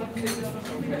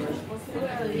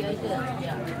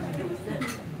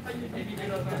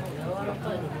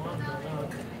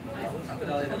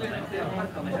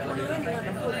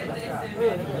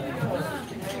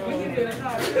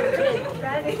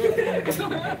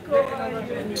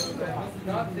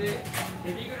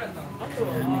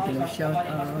 May shout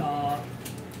out.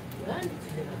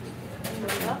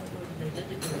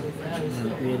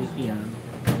 Kuya Ricky ha.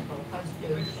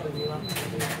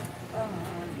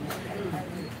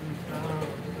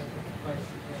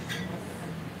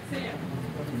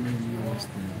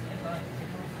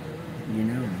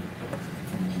 Ginaw.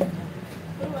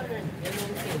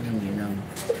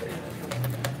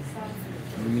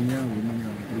 Ginaw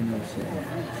siya.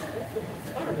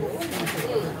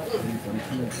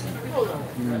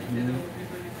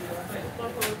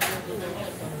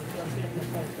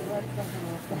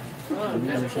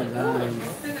 Ginaw siya guys.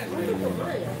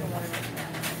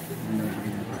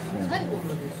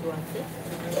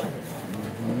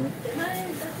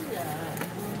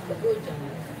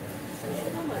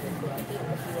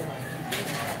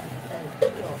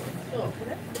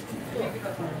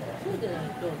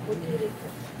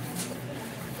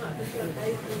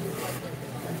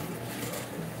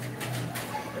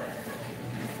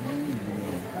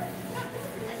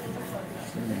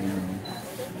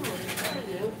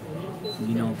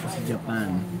 Ginawa po sa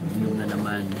Japan. Inom na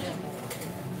naman.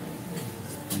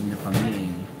 Inom na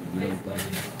kami. Ginawa po.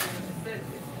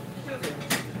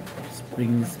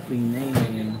 Spring na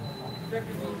yun.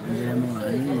 Hindi na mga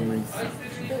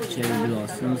cherry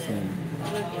blossoms eh.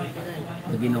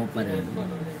 Ginawa pa rin.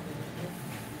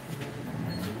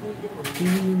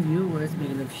 Yung viewers,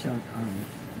 may nag-shout out.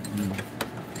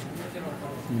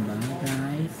 Diba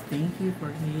guys? Thank you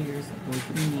for here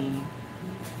supporting me.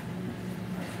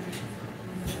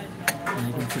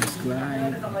 Like and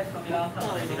subscribe.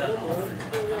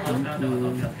 Thank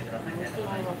you.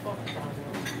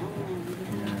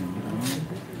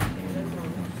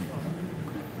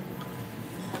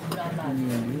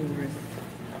 Viewers.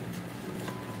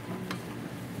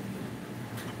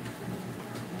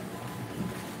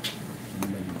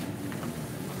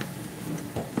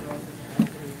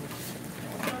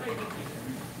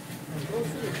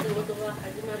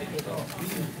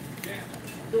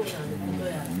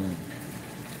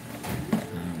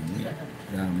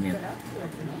 Gamit.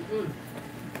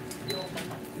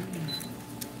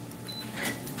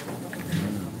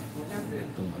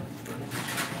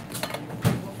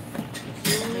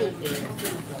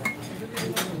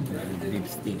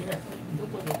 Lipstick.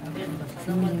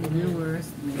 Some viewers,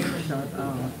 shout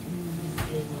out.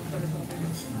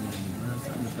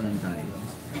 Saan pa lang tayo?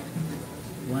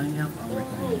 1.5 hour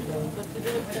tayo.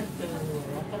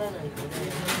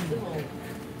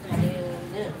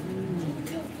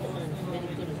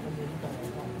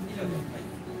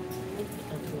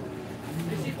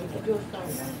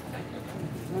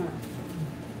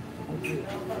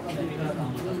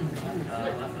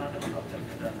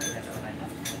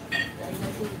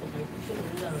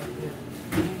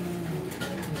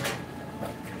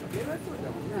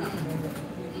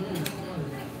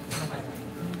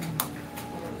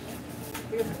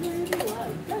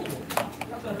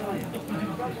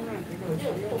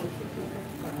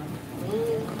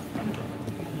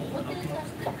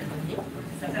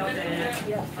 先生、こ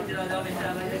ちらでお召し上が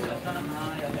りできますか？は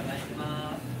い、お願いし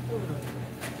ます。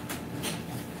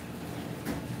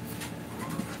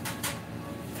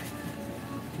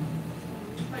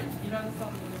はい、イラン産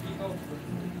のギガを作って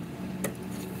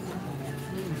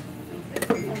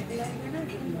い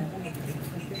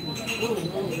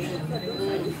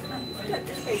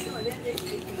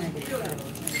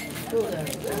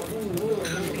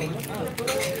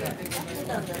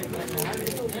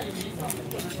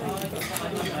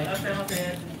らっしゃいま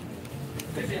せ。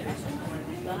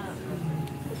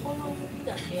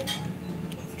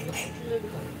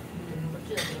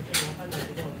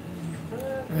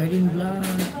Earning vlog.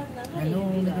 Hello,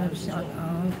 nag-shout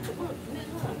out.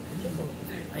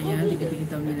 Ayan,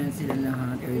 dikit-dikit ang bilang sila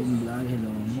lahat. Earning vlog,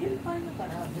 hello.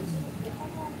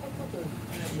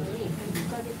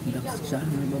 Tapos siya,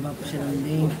 nagbaba po siya ng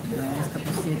link. Guys,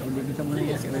 tapos yun, o dikita mo na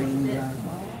yan si Earning vlog.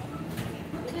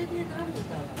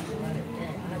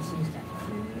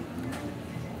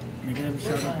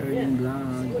 Nag-shout out Earning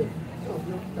vlog.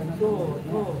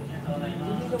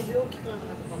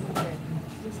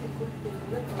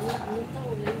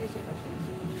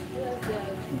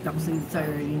 Punta ko sa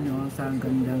Erling, no? Sa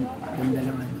ganda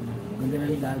lang ano. Ganda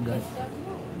ng dagat.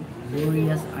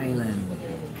 Glorious Island.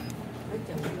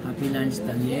 Happy lunch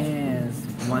time. Yes.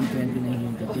 1:20 na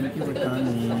hinto. Thank you for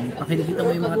coming. Pakikita mo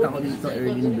yung mga tao dito,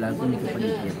 Erling vlog, kung hindi ko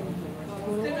palikit.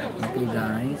 Okay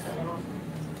guys.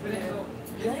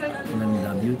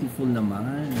 Ganda. Beautiful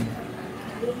naman.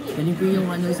 Galing ko yung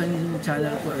ano, isang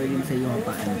channel ko earlier sa iyo,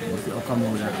 paano ko, si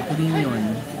Okamura. Ako din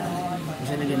yun.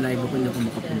 Kasi nag-live ako, hindi ako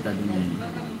makapunta dun.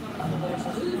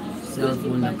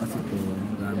 Cellphone lang kasi to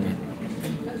gamit.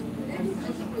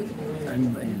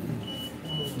 Saan ba yan?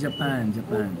 Japan.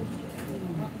 Japan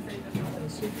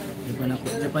ako.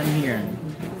 Japan here.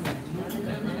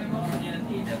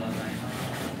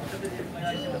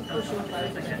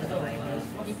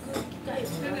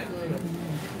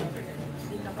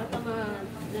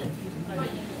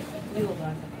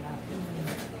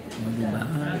 Oh, diba?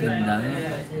 Ganda.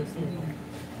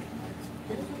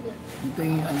 Ito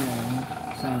yung ano,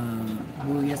 sa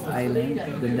Glorious Island,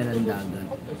 ganda ng dagat.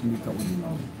 Dito ako dito.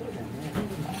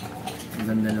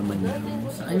 Ganda naman yun.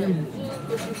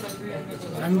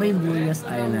 Saan ba yung Glorious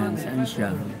Island? Saan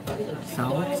siya?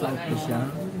 South ko siya.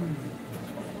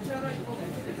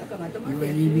 You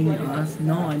are leaving us?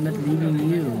 No, I'm not leaving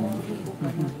you.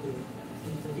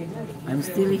 I'm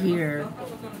still here.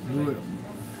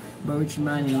 Baruch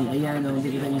Money. Ayan o,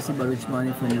 hindi kita niyo si Baruch Money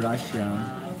from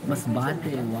Russia.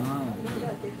 Masbate, wow.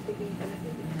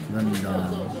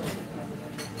 Ganda.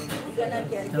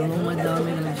 Hello,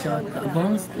 madami ng shot.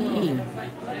 Bongski.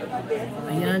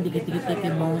 Ayan, dikit-dikit kay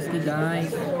Bongski,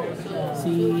 guys.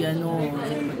 Si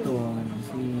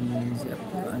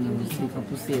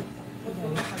Kapusit.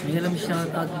 May alam shout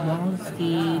out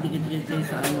Bongski. Dikit-dikit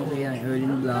sa ano kaya,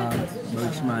 Erling Vlogs,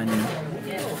 Baruch Money.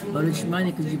 Baruch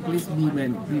Money, could you please be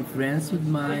friends with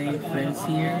my friends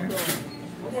here?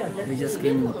 We just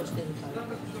came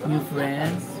new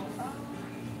friends.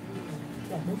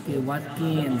 Okay,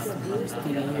 Watkins.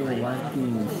 Still here,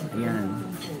 Watkins. Ayan.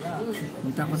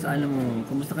 Punta ko sa ano mo.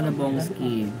 Kumusta ka na,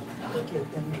 Bongski?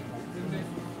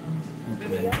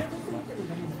 Okay.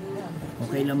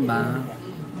 Okay lang ba?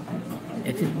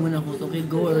 Exit muna ko. Okay,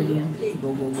 go early. Go.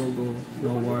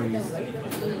 No worries.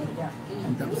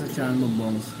 Punta ko sa channel mo,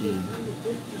 Bongski.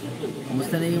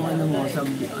 Kumusta na yung ano mo, sa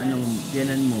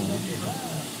biyanan mo?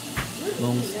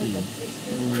 Bongski.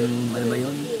 Ano ba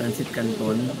yun? Transit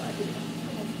Canton.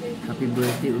 Happy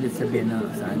birthday ulit sa Vienna.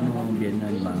 Sa ano? Vienna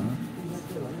ba?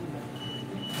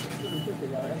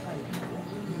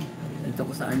 Dito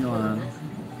ko sa ano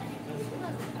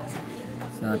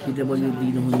sa PWD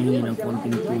na humingi ng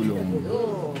konting tulong.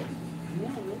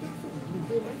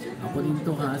 Ako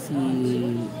dito si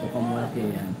Okamura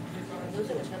yan.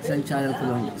 Isang channel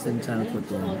ko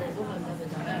to.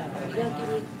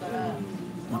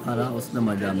 Makaraos na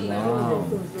madam. Wow.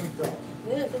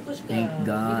 Thank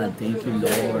God. Thank you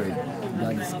Lord.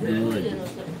 God is good.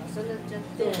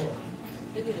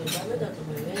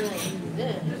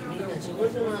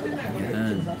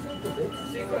 Ayan.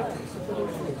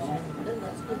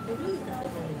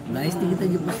 Guys, tingnan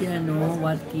niyo po si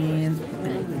Watkins,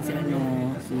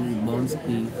 si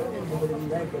Bonsky,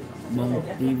 Bong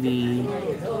TV,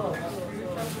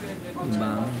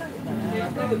 diba?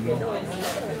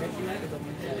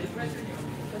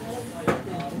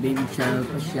 Baby channel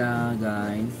pa siya,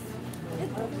 guys.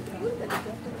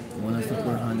 Wala sa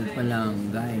 400 pa lang,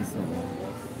 guys. So,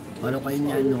 Paro kayo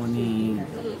niya, no, ni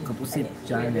Kapusit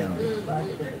Channel.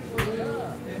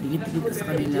 Dikit-dikit ka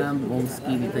sa kanila,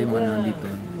 Ozeki, dito yung mga dito.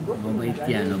 Mabait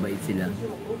yan, mabait sila.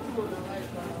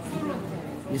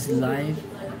 Is life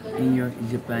in your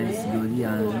Japan is good?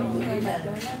 Yeah.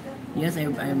 Yes,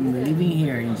 I'm living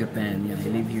here in Japan. Yeah, I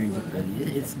live here in Japan.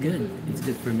 It's good. It's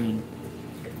good for me.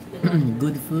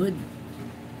 Good food.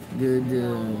 Good,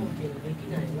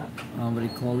 what do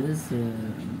you call this?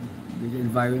 Good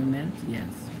environment.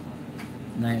 Yes.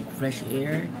 Nice fresh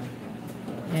air.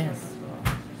 Yes.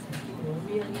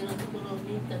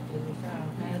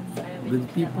 Good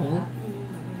people.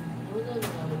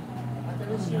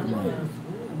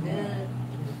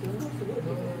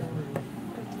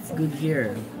 It's good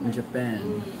here in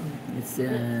Japan. It's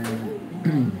it's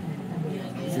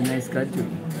a nice country.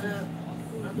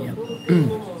 Yeah.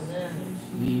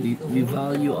 we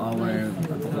value our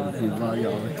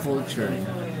culture,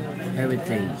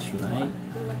 heritage, right?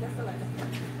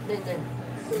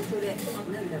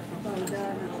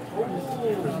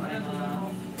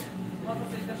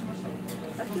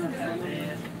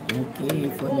 Okay,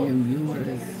 for yung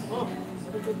viewers.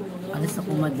 Alis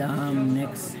ako, madam.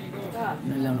 Next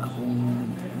na lang akong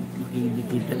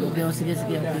makikita. Okay, sige,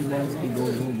 sige. Okay, Bongski,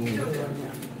 go.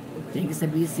 Thank you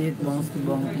sa visit, Bongski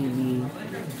Bong TV.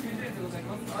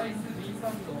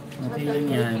 Okay lang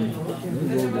yan.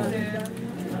 Go.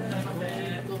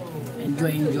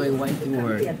 Enjoy white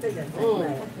work.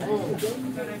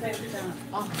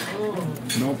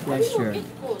 No pressure.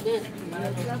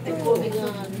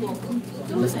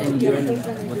 Just enjoy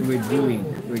what we're doing.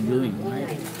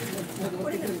 Right?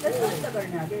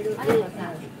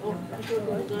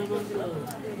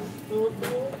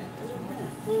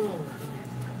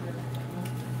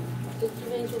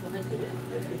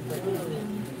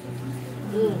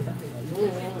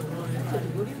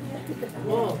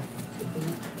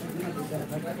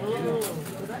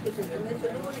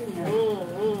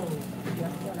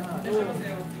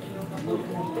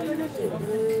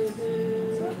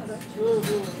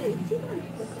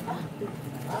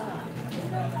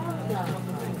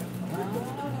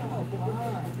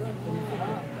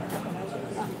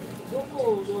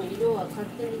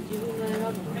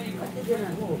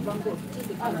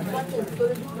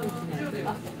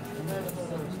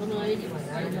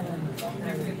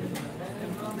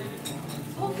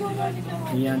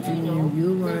 Ayan, sa inyong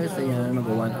viewers, ayan,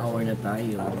 mag-1 hour na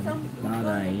tayo.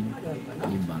 Taray,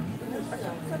 iba.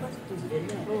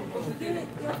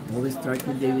 Always start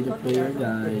the day with a prayer,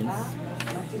 guys.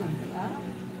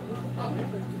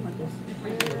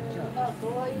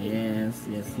 Yes.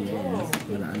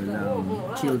 Wala ano lang,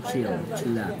 chillax.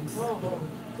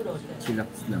 Chillax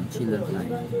lang, chillax lang.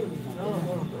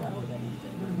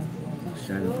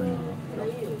 Masyado pa na.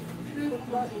 No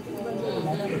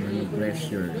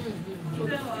pressure.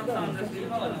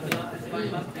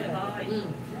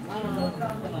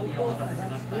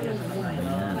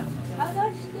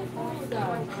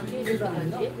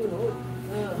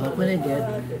 How can I get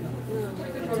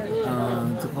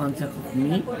to contact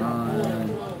me?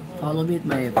 Follow me at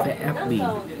my FB,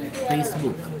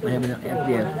 Facebook. I have an FB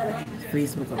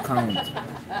Facebook account.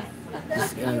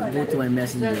 Just go to my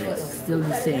messenger. It's still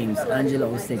the same. It's Angela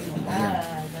Ozeki.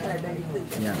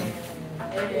 Yeah.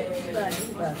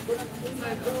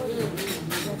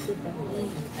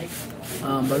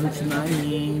 Baruch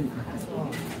Nani,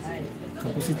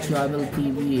 Kapusit Travel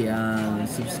TV.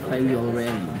 Subscribe you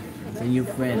already. It's a new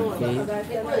friend, okay?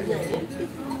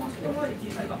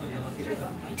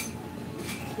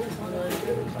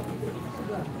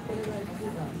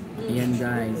 Ayan,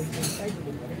 guys.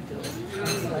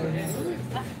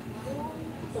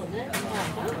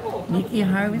 Nikki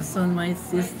Harrison, my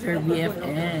sister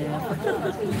BFF.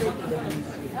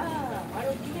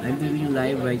 I'm doing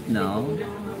live right now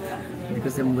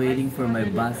because I'm waiting for my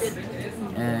bus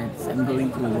and I'm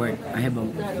going to work. I have a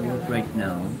work right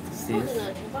now, sis.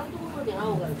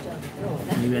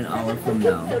 Maybe an hour from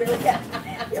now.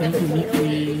 Thank you,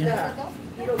 Nikki.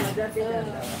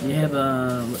 You have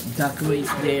a duck race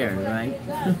there, right?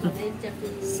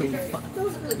 So fun.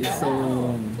 It's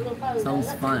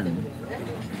sounds fun.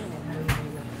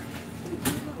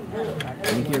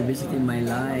 Thank you for visiting my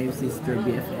live, sister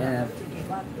BFF.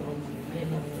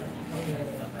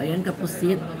 Ayan,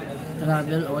 Kapusit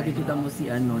Travel. O, kita mo si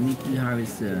Nikki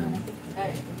Harrison.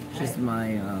 She's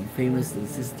my famous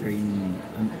sister in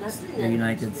the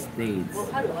United States.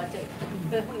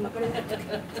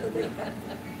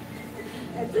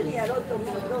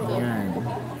 Ayan.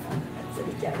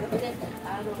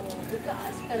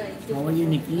 How are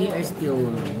you, Nikki? Are you still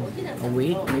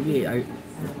awake? Maybe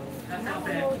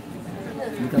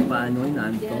hindi ka pa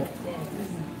inaantok?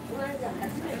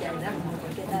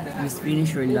 Just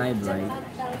finish your live, right?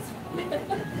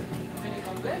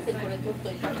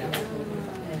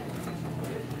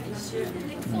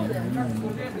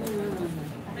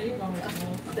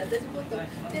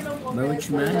 By which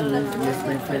man? Yes,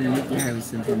 my friend Nikki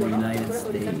Harrison from the United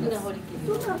States.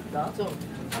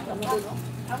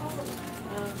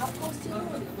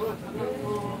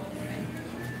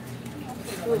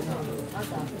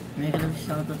 Make a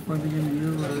shout out for million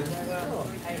viewers.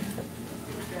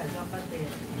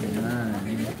 Yan.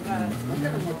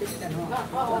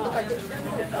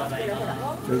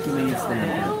 30 minutes na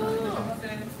lang yata.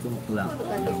 2 o'clock.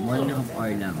 1.5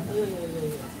 hour lang.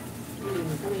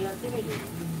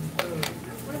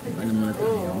 Ano muna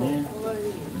tayo?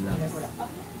 Relax.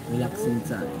 Relaxing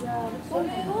time.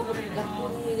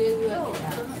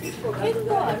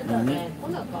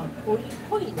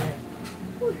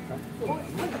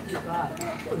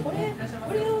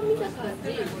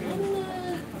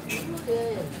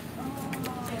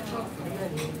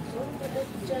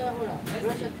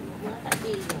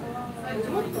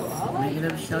 Make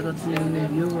a shout out to your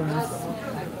viewers.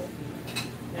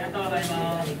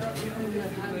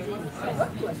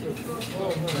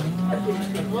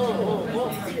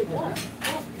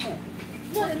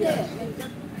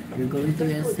 You're going to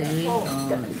USA?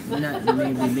 Not,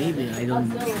 maybe. I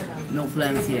don't know. No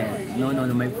plans yet. No.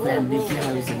 My friend Nikki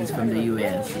Harrison is from the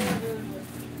US.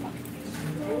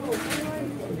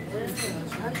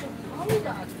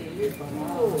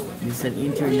 It's an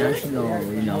international,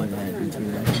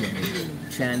 international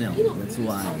channel. That's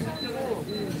why.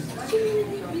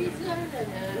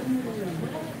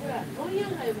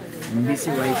 I'm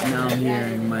busy right now here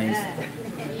in my.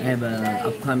 I have an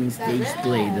upcoming stage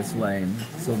play. That's why I'm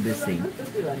so busy.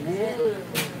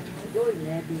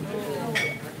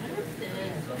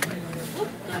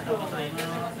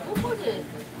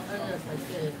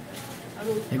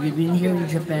 Have you been here in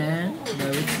Japan?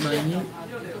 Where it's money?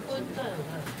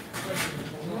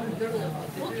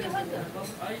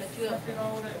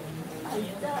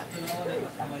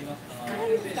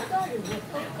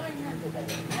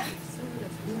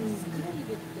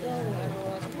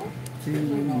 To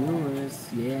yours,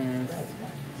 yes.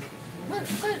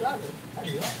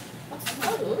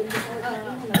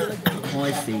 Oh,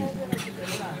 I see.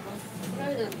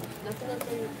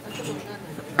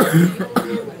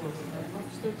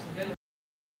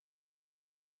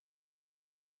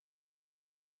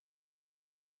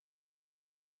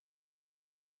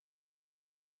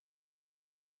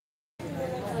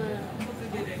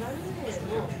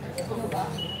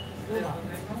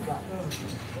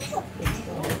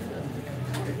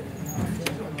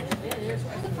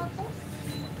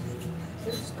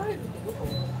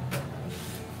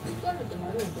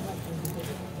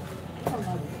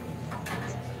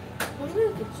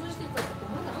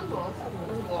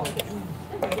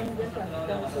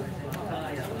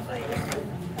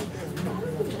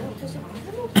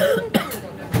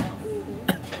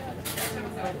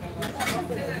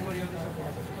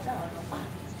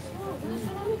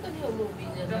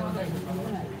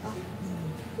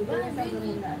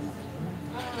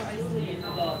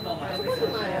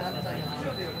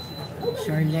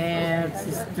 Charlotte,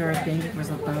 sister, thank you for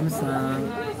the thumbs up.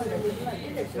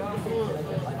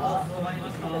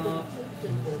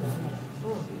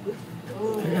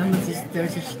 Salamat sister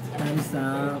sa thumbs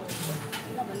up.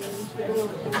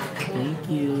 Thank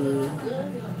you.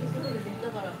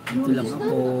 Dito lang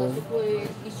ako.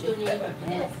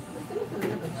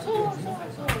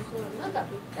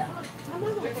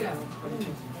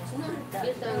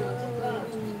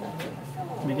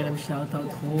 May ganang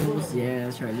shoutout host.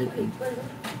 Yes,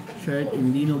 Charlotte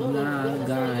Indino Vlog,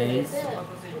 guys.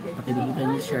 Pakidigitan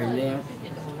niyo Charlotte.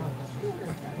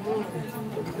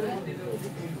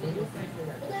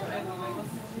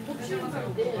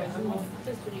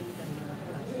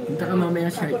 Punta ka mamaya,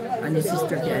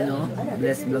 sister kay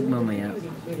Bless Vlog mamaya.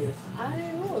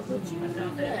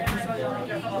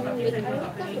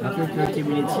 After 30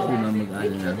 minutes ko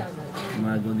mag-live,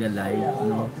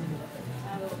 no?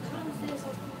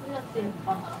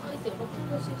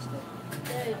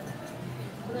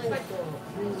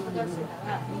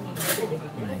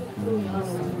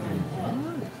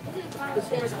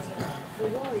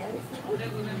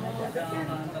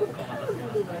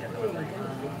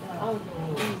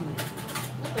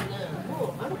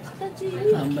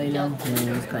 Tambay lang po,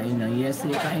 kain na. Yes,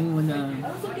 kain mo na.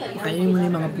 Kainin mo na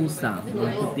yung mga pusa,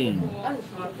 mga puting.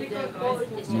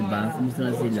 Diba? Kumusta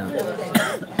na sila?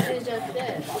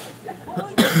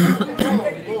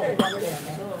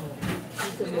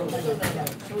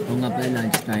 O nga pala,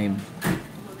 lunch time.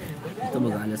 Ito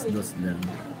mag-alas 2 lang.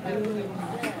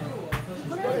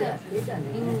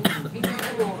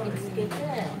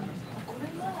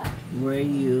 Where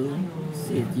you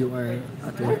sit? You are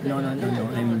at work? No, no, no, no.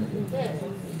 I'm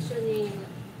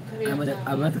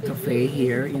at a cafe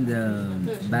here in the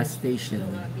bus station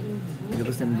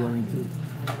because I'm going to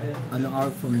an hour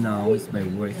from now is my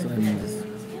work, so I'm just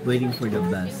waiting for the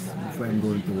bus before I'm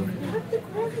going to work.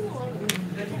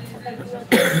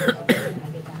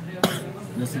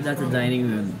 No, so that's a dining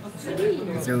room.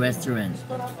 It's a restaurant,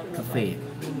 cafe,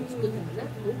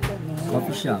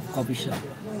 coffee shop.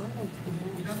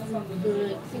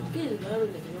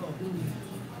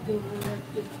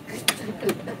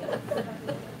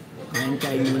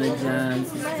 Kain-kain muna dyan,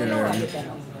 sister.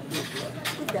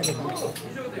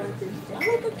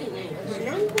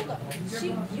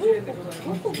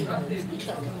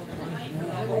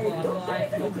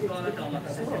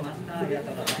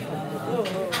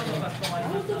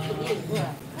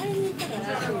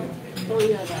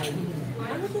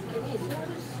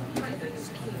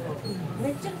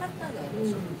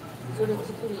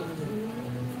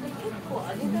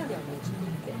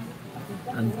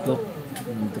 Antok.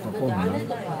 Antok ako, ha?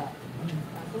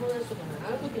 友達とかね、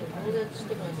あの時の友達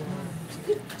とかに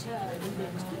作っちゃあ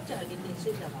げてし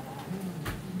てたから、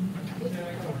結構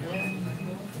ね、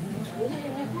それで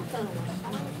残ったのが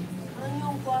3、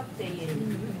4個あって家に、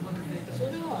そ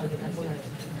れをあげたくない。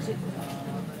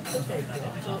作ってあって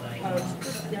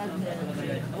あったやつ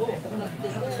を買って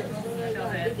て、それが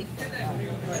出てきたから、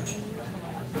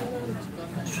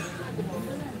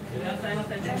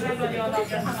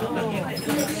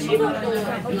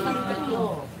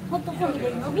ホットコーヒ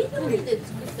ー緑で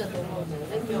作ったと思うんだよ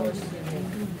ね、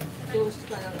教室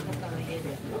かなんかとかの家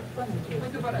で。作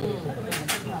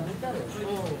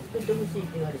ってほしいっ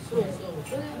て言われて。そう。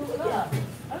それが、あ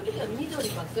の時は緑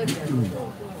ばっかりだったの。だ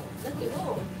け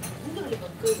ど、緑ばっ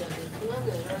かりじゃなくて、つまん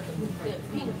ないなと思って、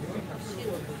ピンク、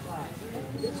白とか、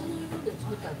別の色で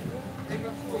作ったんだよ。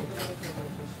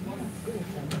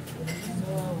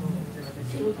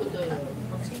そういうことよ。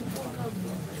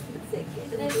そ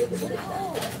れを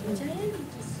チャレンジ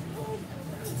すると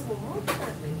思ったんだ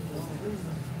けど、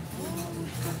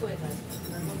声が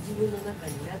自分の中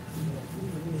になって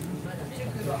まだちょっ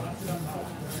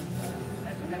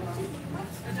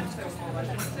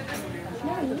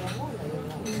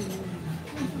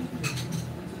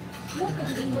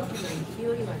と勢い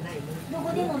はないね。ど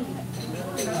こでもいい。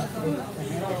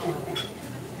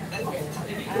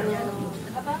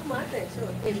カバンもあったでしょ、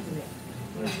テープで。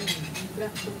クラ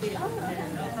フトテープみたいな。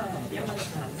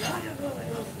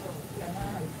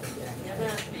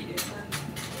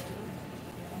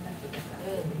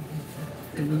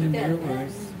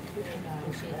Viewers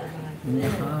in the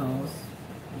house.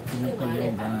 Ano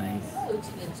kayo, guys?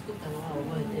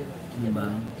 Diba?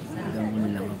 Hanggang mo na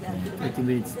lang ako. 30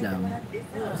 minutes lang.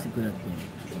 Kasi ko na to.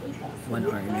 1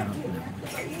 hour and a half lang.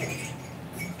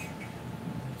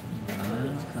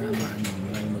 Para maano,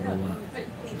 may magawa.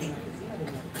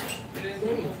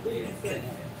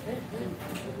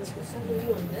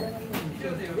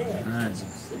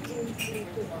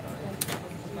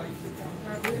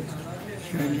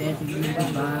 Charlotte, hindi ka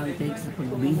ba? Thanks sa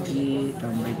pagbiti.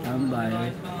 Tambay-tambay.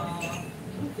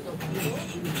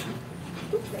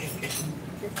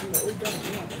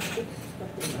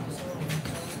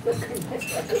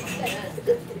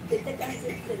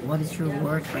 What is your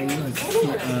work? Are you a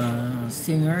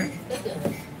singer?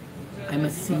 I'm a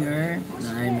singer.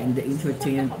 I'm in the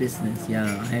entertainment business.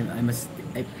 Yeah, I'm a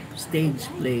stage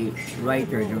play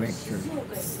writer, director.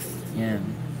 Yeah,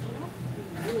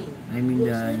 I'm in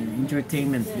the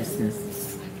entertainment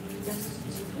business.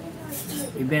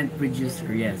 Event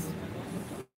producer, yes.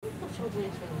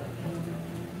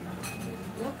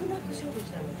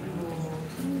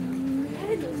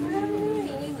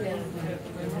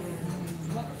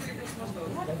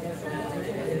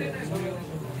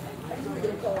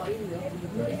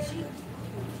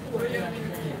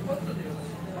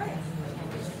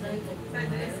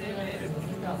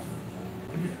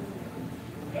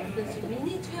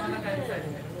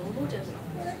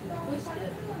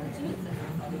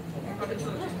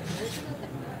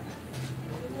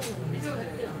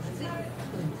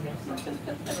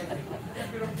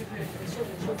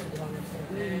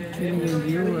 Tuning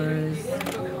viewers.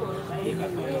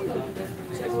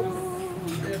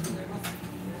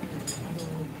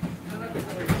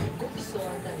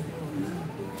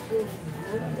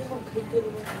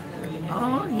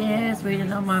 Oh yes, pwede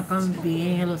na mga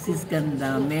kambing. Hello sis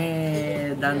ganda.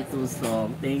 Dan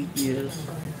Tusok. Thank you.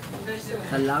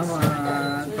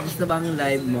 Salamat. Tapos na ba ang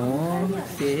live mo,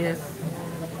 sis?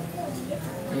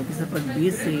 Thank you sa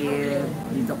pag-visit.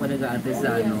 Dito ko nag-aate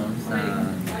sa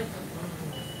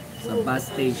Sa bus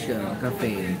station,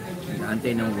 cafe.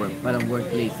 Antay ng work. Parang work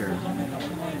later.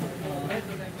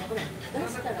 出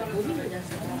したらゴミに出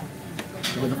したら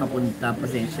Hindi ako nakapunta.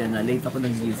 Pasensya na. Late ako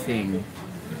nagising.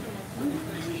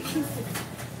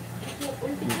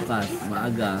 Bukas,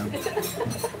 maaga.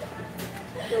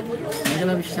 May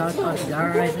naman shoutout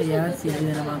guys. Ayan, sila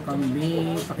na naman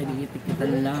kami.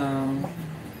 Pakinikit-kitan lang.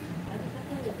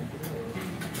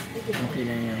 Okay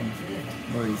na yan.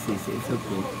 Sorry sis, it's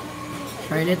okay.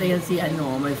 Charlotte, ayan si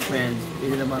my friend.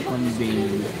 Sila naman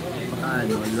kami. Baka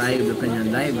live na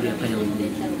kanyang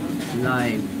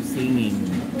live singing.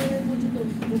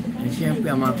 And syempre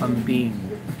ang mga kambing.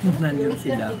 Nandun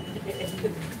sila.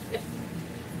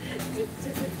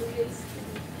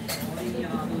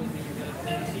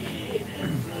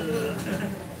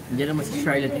 Diyan naman si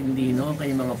Charlotte Indino,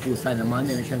 kanyang mga pusa naman,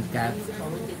 meron siyang cat.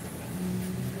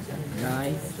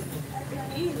 Guys,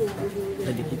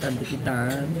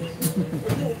 dikitan-dikitan.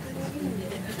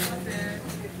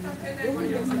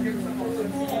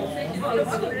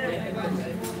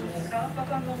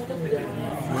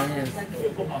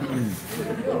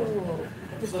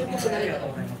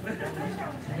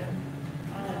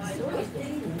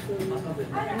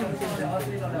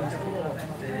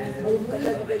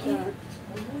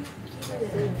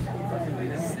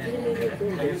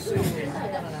 Yes.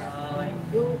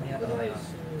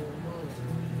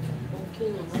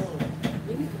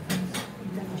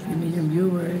 Million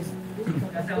viewers.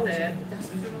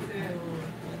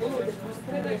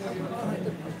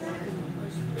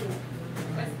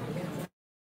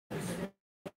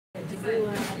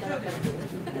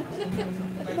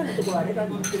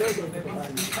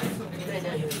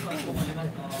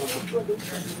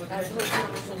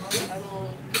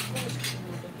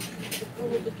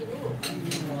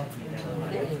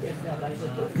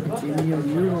 Million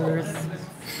viewers.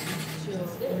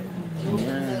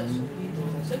 Ayan.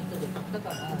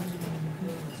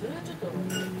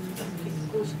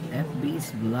 FB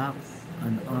is blocked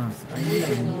on us.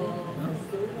 Ayun. Huh?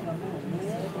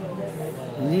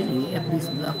 Really? FB is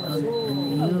blocked on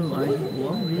you?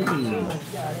 Oh, really?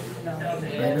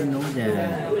 I don't know that.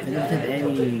 I don't have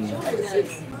any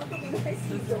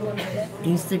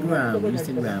Instagram.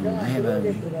 I have a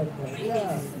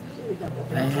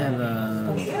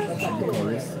what do you call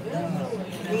this?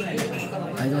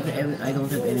 I don't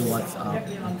have any WhatsApp.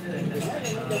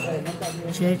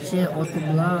 Cheche,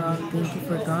 Autoblog, thank you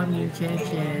for coming,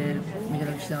 Cheche. May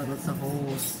nag-shoutout sa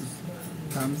host.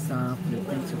 Thumbs up,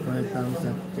 thank you for thumbs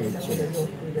up, Cheche.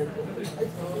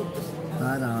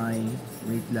 Taray,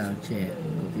 wait lang, Che,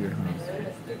 go to your house.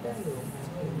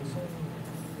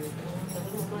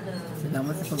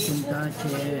 Salamat sa pagpunta,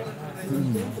 Che.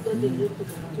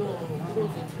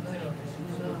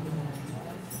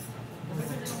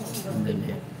 Ang dali.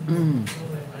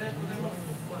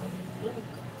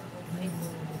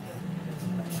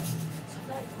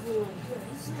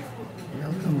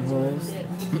 Welcome, host.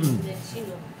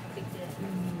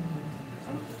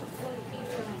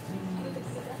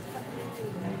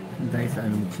 Dahil sa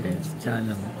anong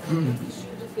channel.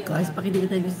 Guys,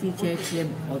 pakikita nyo si Cheche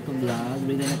Autovlog,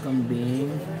 Rina na Kambing,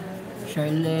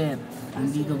 Charlotte,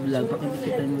 hindi ko vlog,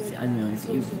 pakikita nyo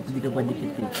si hindi ka pa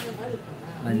dikit.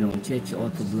 Cheche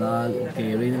Autovlog,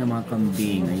 okay, Rina na mga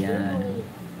kambing, ayan.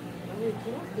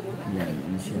 Ayan,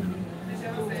 siya.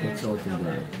 Cheche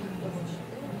Autovlog.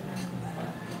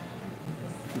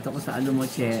 Dito ko sa mo,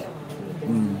 Che.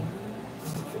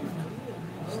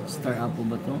 Star up po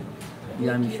ba to?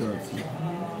 Yummy shorts.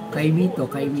 Kay Mito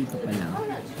pala.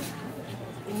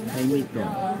 Kay Mito.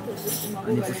 Ko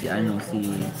si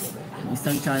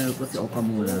isang channel ko si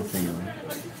Okamura sa'yo.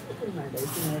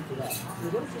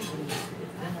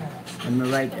 I'm a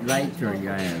writer,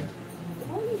 guys.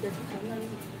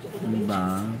 Diba?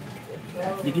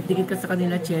 Dikit-dikit ka sa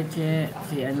kanila, Cheche.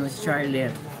 Si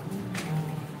Charlotte.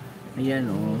 Ayan,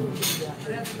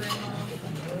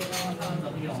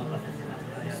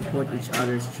 Support each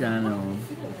other's channel.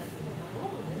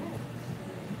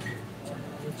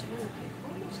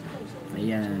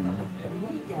 Ayan.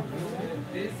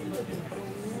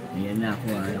 Ayan na ako,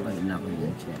 na ako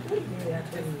yung Che.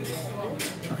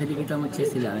 Makikita mo, Che,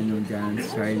 sila dyan,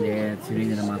 Charlotte,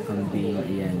 sila na mga kambing,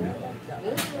 ayan.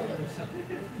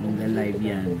 Mga live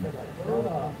yan.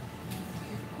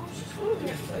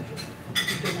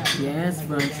 Yes,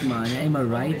 Branchman, I'm a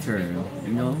writer,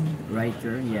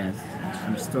 writer, yes.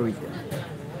 I'm a storyteller.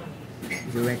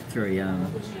 Director, yeah.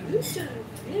 Okay.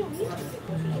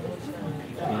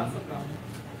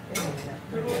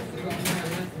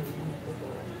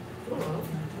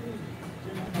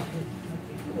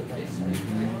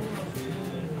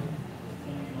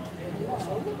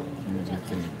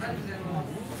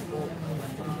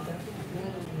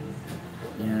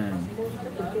 Yan.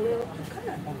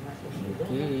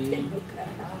 Okay.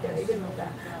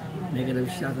 Negative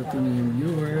shout out to yung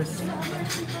viewers.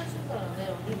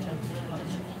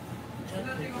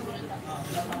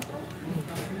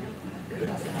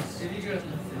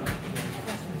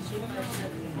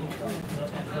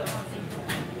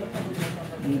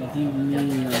 You give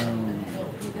me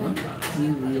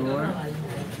give your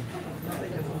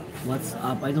what's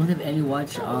up. I don't have any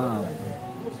watch up.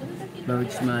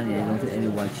 Rich money, I don't have any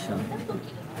watch up.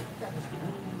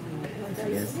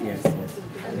 Yes, yes, yes.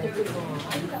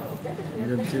 I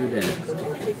don't do that.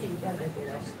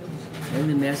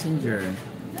 Only messenger.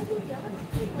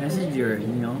 Messenger,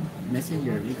 you know,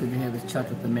 messenger. We could have a chat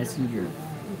with the messenger.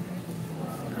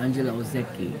 Angela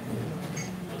Ozeki.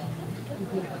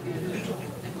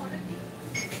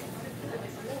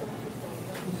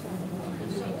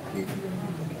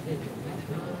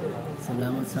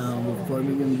 Salamat sa 4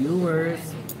 million viewers.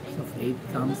 So 8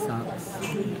 thumbs ups.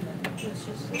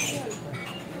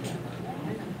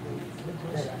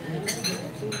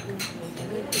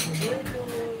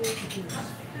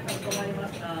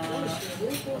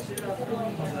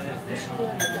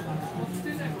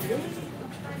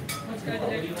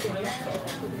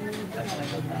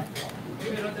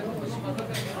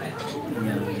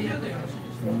 Yan.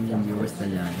 4 million viewers na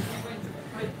lang.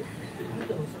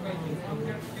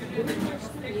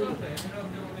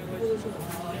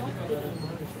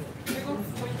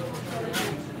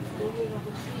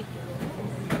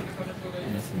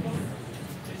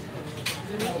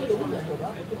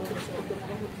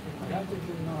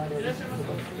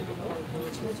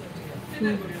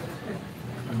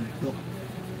 Antok.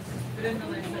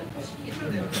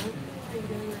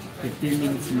 15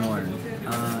 minutes more.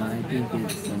 I think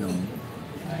it's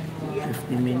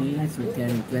 15 minutes, we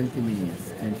can 20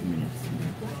 minutes. 20 minutes.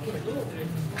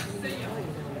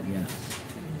 Yeah.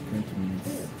 20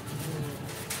 minutes.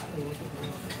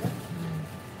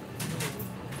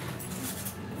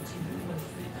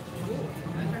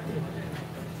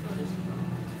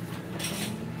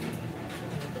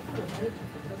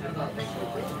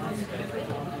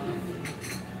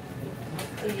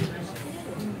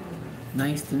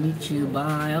 Nice to meet you.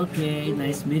 Bye. Okay.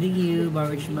 Nice meeting you.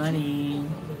 Barrage money.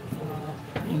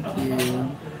 Thank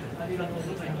you.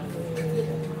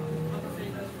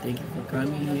 Thank you for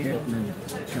coming here at my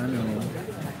channel.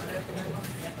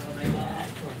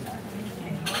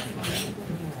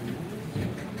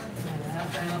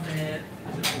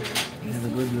 Have a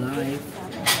good life.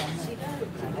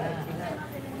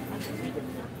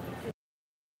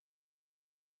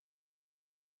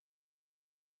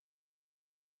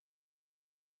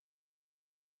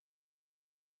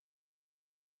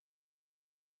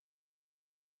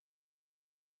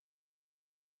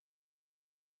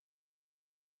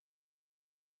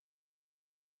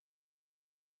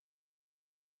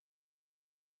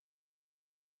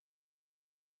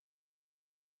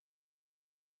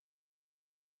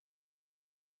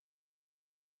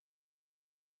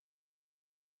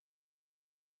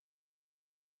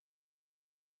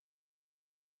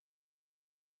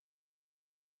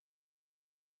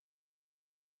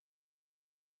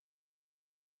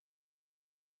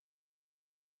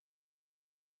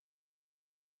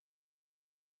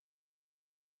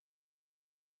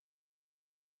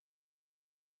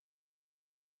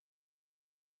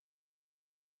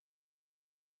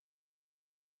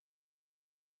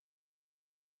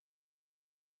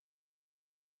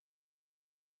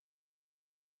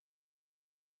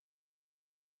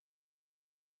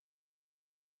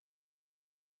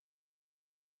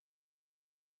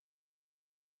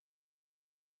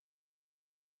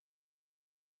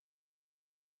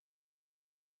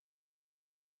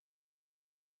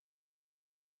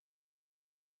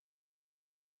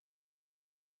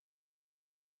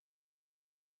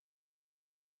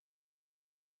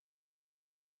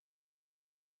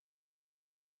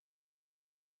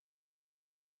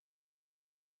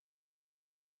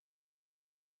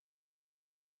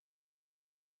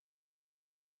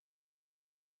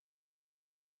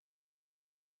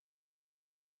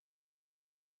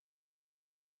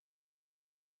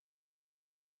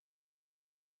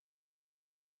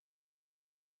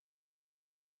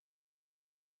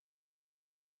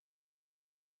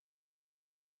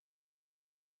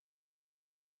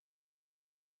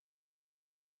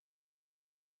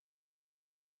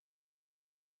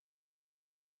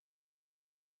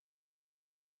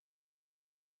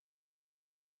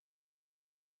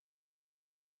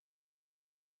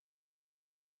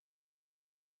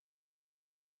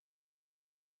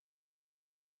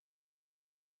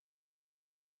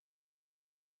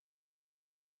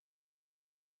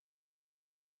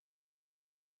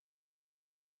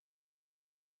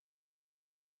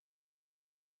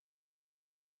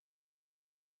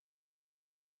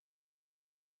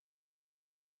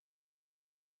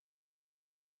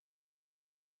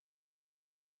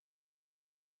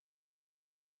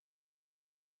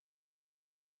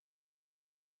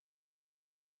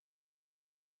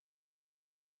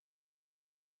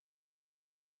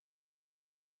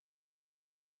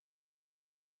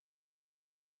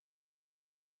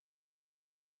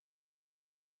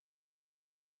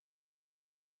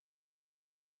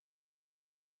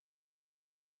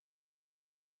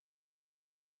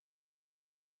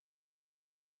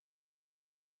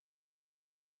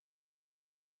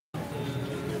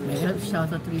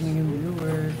 shout out to yung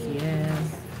viewers.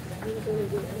 Yes.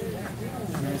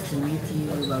 Nice to meet you,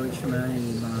 Bawich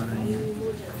Money. Bye.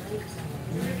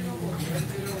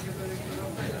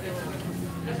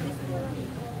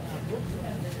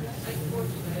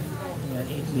 Yan,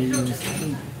 8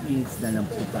 minutes na lang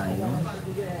po tayo.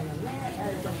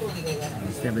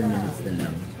 7 minutes na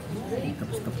lang.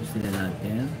 Tapos sila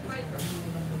natin.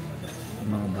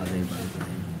 Mga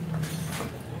bagay-bagay.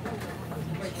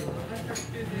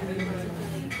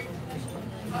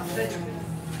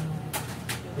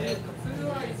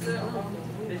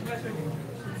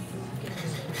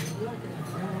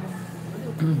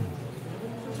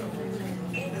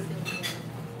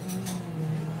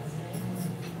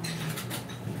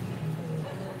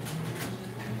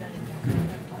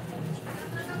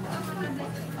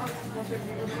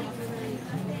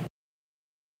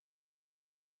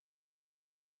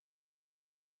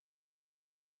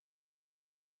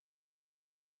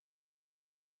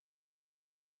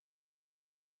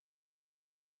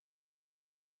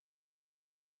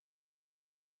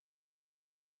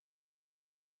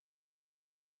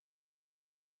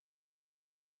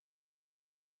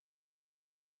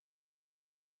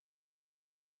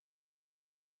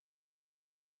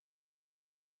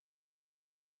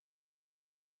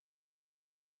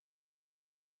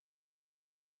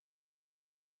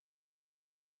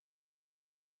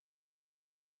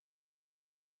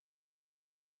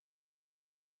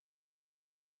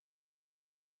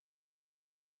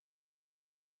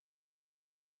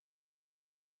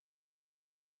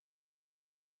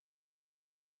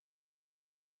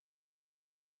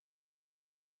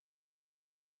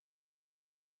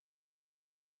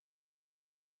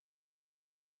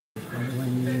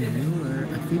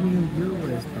 Feeling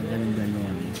viewers pag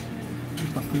ganun-ganon.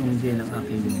 Ipaklong din ang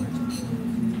aking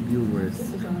viewers.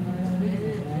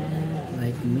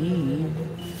 Like me.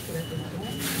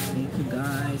 Thank you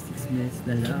guys. 6 minutes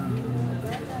na lang.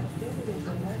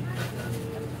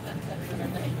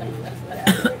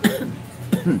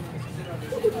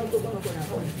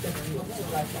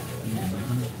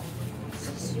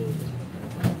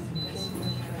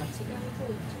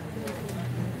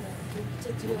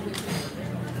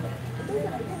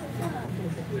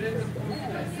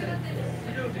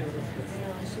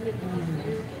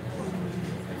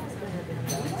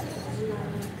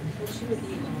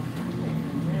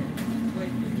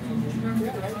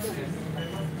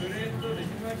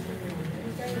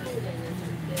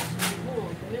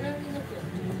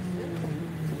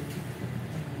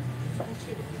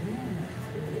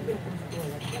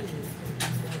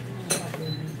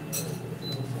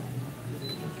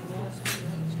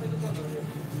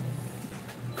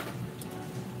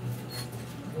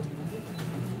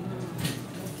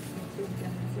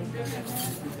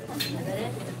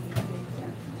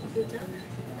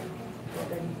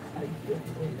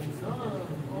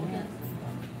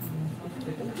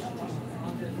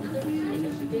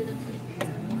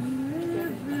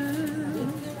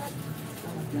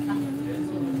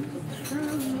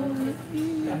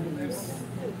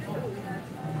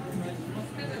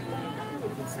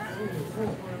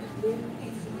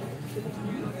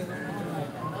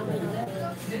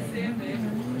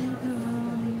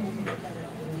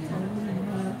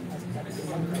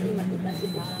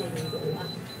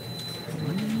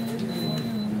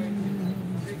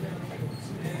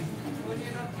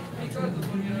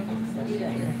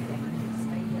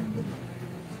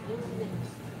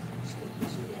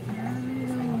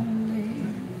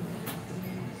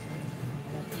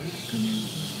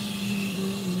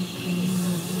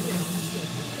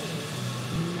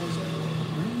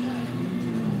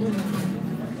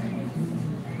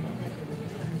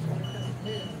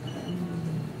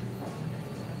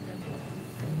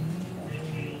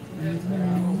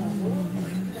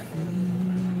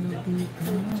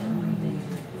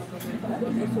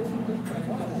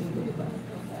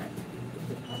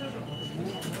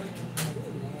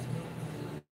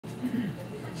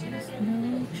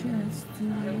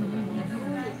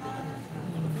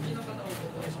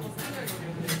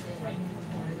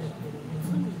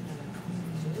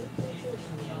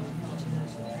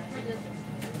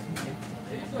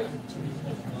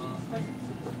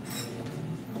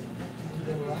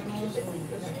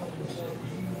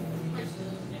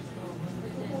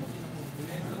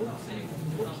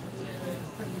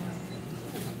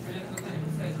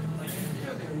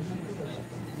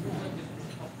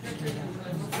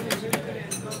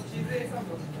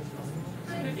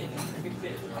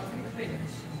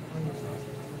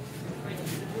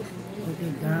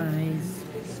 Okay guys,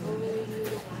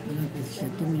 siya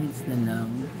 2 minutes na lang.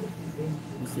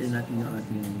 Gusto natin ang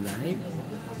ating live.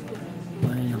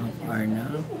 1 1.5 hour na.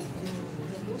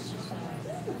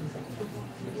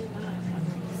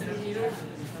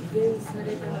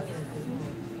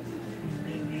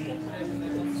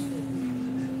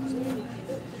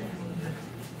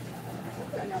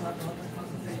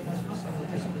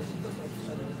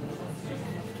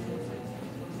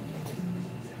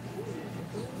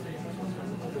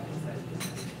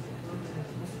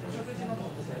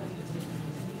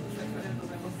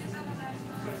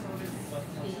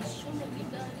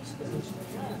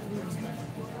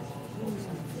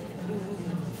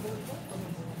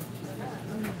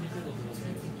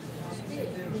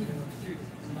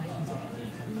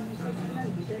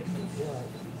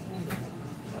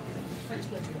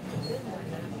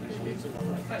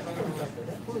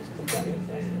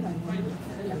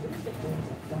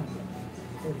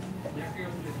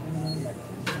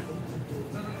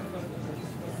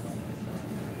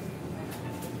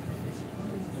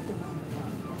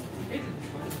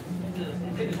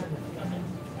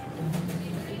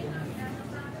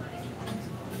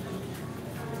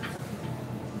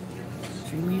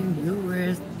 Streaming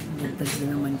viewers, nagtag na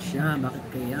naman siya. Bakit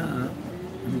kaya?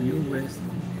 Ang viewers,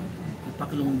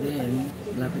 ipaklong din.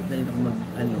 Lapit na rin ako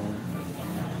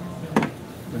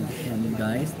mag-end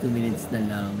guys. 2 minutes na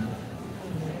lang.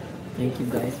 Thank you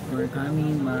guys for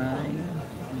coming.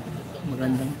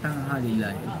 Magandang tanghali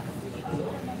live.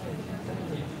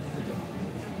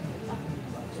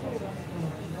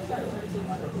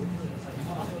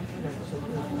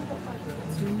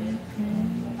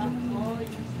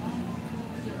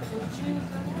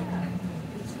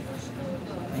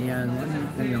 Ayan, 1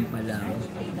 minute na lang pala.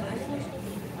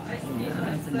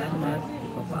 Ayan, salamat.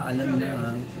 Papaalam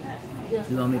na.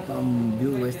 Lumami pa ang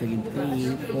viewers, naging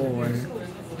 3, 4.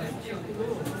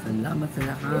 Salamat sa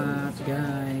lahat,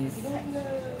 guys.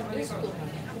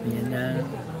 Ayan na.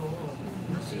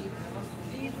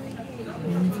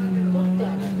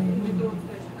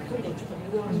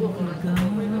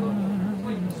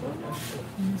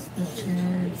 Is the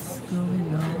chance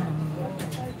going on?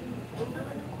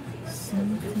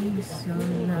 Something so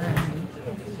light,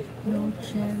 no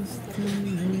chance to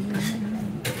live.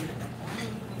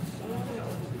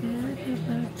 Get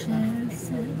about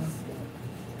chances,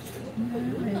 now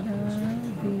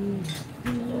I'll be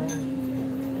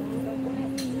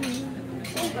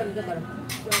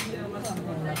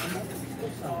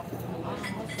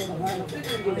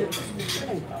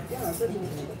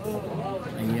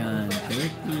Ayan,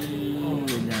 30.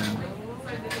 Yun lang.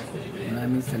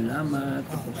 Maraming salamat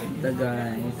sa pagpunta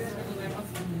guys.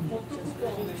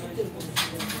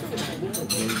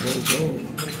 Go, go, go.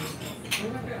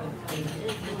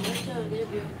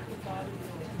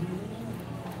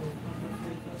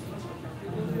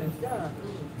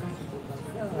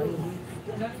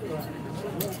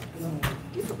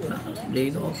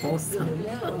 Lane o Posa.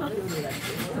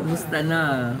 Kumusta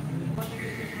na?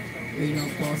 Lane o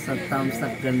Posa, thumbs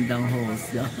up, gandang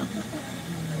host.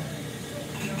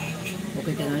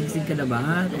 Okay ka na? Gising ka na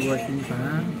ba? Working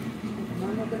pa?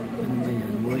 Ano ba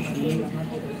yan? Working?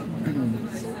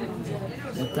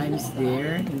 What time is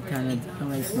there in Canada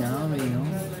right now? You know?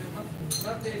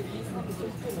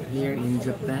 Here in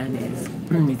Japan is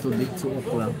it will be 2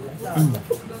 o'clock.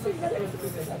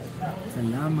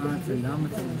 Salamat sa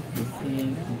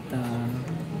gising.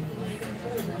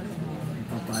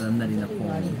 Papaalam na rin ako.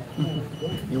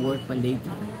 Yung work pa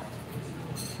later.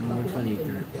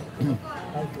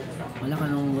 Wala ka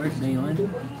nung work ngayon?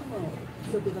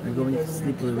 We're going to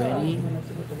sleep already.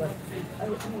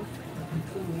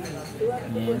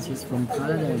 Yes, she's from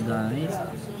Canada, guys.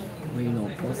 We know,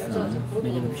 post na.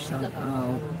 May gonna shout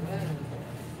out.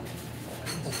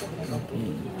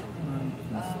 Okay.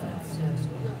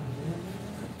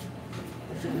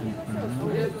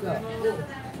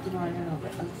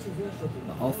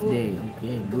 Off day.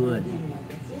 Okay, good.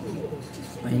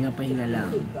 Pahinga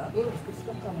lang.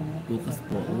 Bukas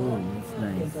po. Oh, that's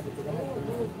nice.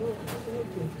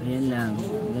 Ayan lang.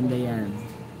 Ganda yan.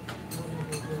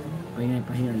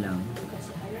 Pahinga lang.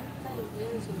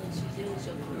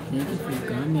 Thank you for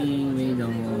coming, Reno.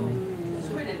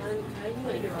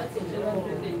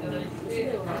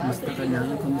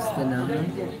 Kamusta na?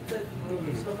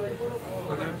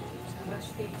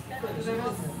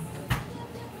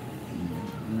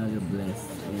 Another bless.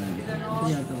 Ayan. Ito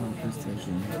yata ang first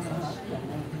session.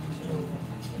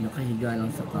 Nakahiga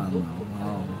lang sa kama.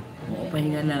 Wow. Oo,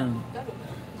 pahinga lang.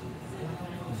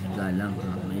 Higa lang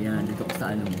ha. Ayan, dito ko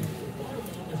sa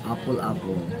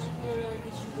apple.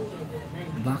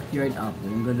 Backyard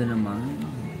apple. Ang ganda naman.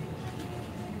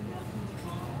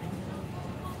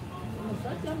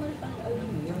 私あんまりあれ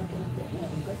に言わなくて、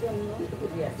昔はもう一つ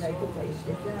野菜とか言っ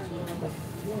てさ、なんかね、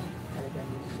体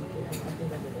に当て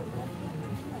たけど、あ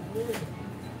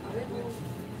れも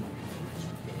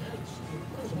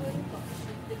昔はよく走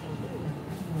ってたのに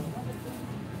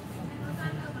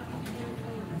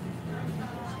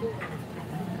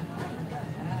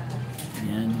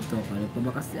Yan, ito. Kala pa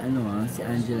ba kasi si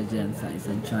Angela dyan sa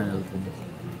isang channel ko.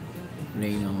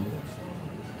 Reno.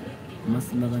 Mas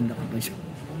maganda ka pa siya.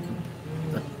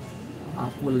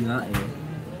 Apple nga eh.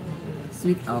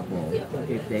 Sweet apple.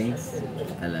 Okay, thanks.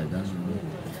 Talaga.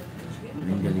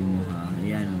 Ang galing mo ha.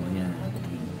 Ayan o, ayan.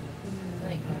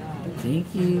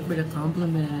 Thank you for the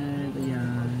compliment.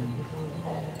 Ayan.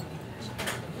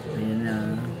 Ayan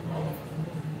na.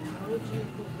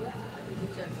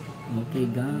 Okay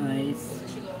guys.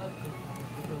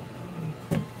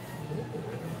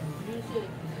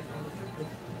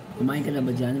 Kumain ka na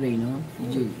ba dyan, Reno?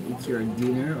 Did you eat your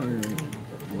dinner or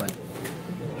what?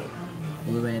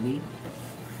 Already?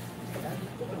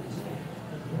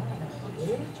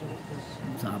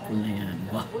 Sa apple na yan.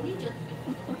 Wow.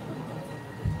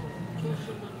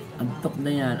 Antok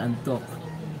na yan, antok.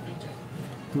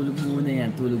 Tulog muna yan,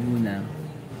 tulog muna.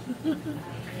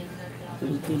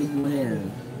 Tulog muna yan.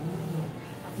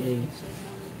 Okay.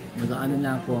 Mag-ano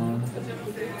na ako.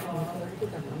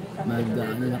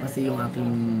 Mag-ano na kasi yung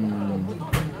aking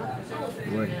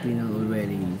work dinner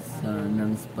already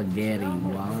ng spaghetti.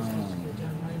 Wow.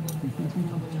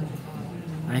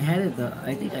 I had it.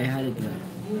 I think I had it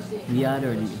the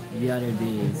other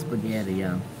day. Spaghetti.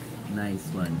 Yeah, nice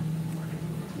one.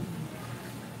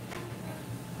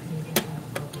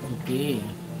 Okay.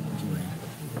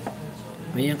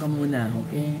 Mayan ka muna,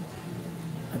 okay?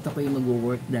 At ako yung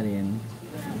mag-work na rin.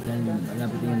 Dahil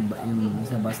malapit yung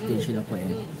sa bus station ako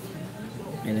eh.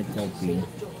 And coffee.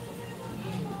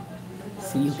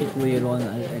 See you kay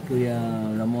Kuya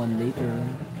Ramon later.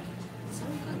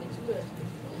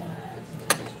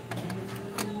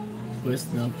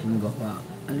 First na kung gawa.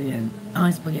 Ano yan?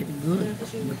 Spaghetti good.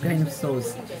 What kind of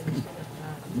sauce?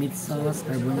 Meat sauce,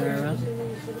 carbonara.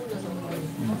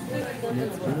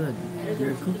 That's good.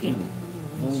 You're cooking.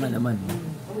 Oo nga naman.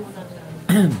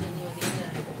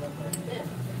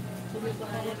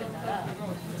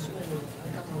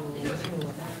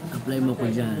 Apply mo ko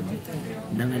dyan.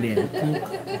 Nang alin. Cook.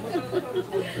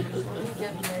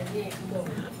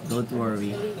 Don't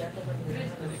worry.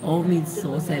 Oh, meat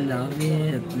sauce. I love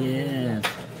it. Yes.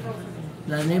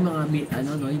 Lalo na yung mga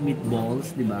yung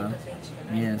meatballs, di ba?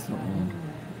 Yes, oo.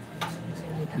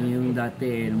 Yung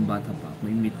dati, nung bata pa,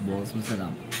 may meatballs.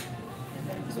 Masarap.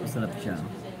 Masarap siya.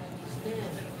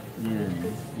 Yan.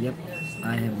 Yep.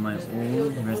 I have my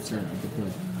own restaurant.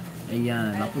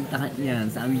 Ayan. Mapuntahan yan.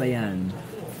 Saan ba yan?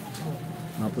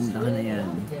 Mapuntahan na yan.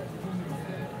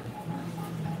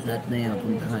 Lahat na yan.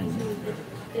 Mapuntahan.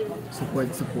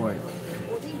 Support.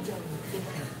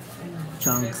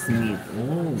 Chunks Meat.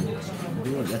 Oh.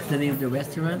 Good. That's the name of the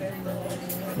restaurant?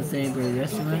 That's the name of the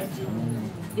restaurant? Oh.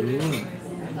 Good.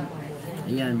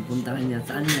 Ayan. Puntahan yan.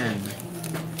 Saan yan?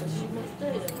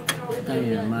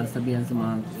 Tayo, masabihan sa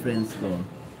mga friends ko.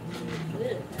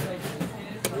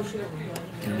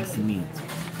 Chunks Meat.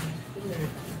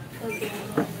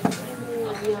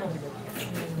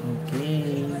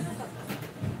 Okay.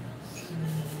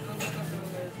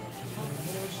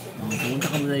 Pumunta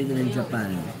ka muna dito ng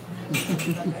Japan.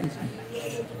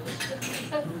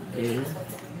 Okay.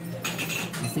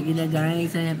 Sige na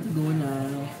guys, I have to go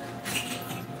now.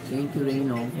 Thank you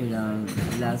Reno for the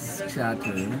last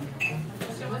chatter.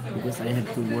 Because I have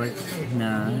to work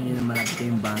na. Yun ang malapit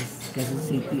yung bus. Quezon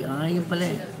City. Yun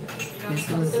pala eh.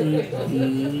 Quezon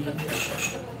City.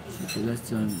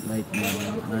 Situation right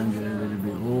now.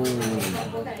 Oh.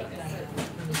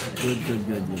 Good.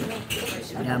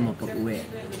 Kaya mo pag uwi.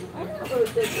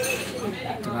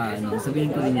 Tsaka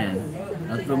sabihin ko rin yan.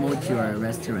 I'll promote your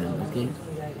restaurant, okay?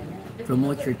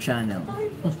 Promote your channel.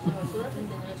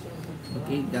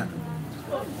 Okay,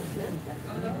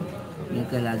 yan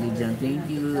ka lagi dyan.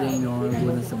 Thank you, Raynor.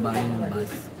 Guna sa bahay ng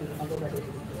bus.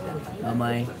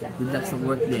 Bye-bye. Good luck sa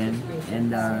work din.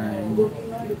 And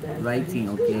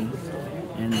writing, okay?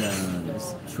 And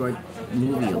short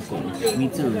movie, okay?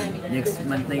 Me too. Next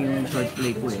month na yung short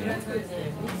play ko eh.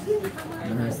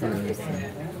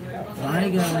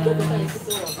 Bye guys!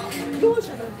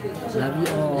 Love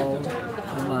you all.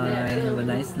 Bye-bye. Have a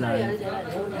nice life.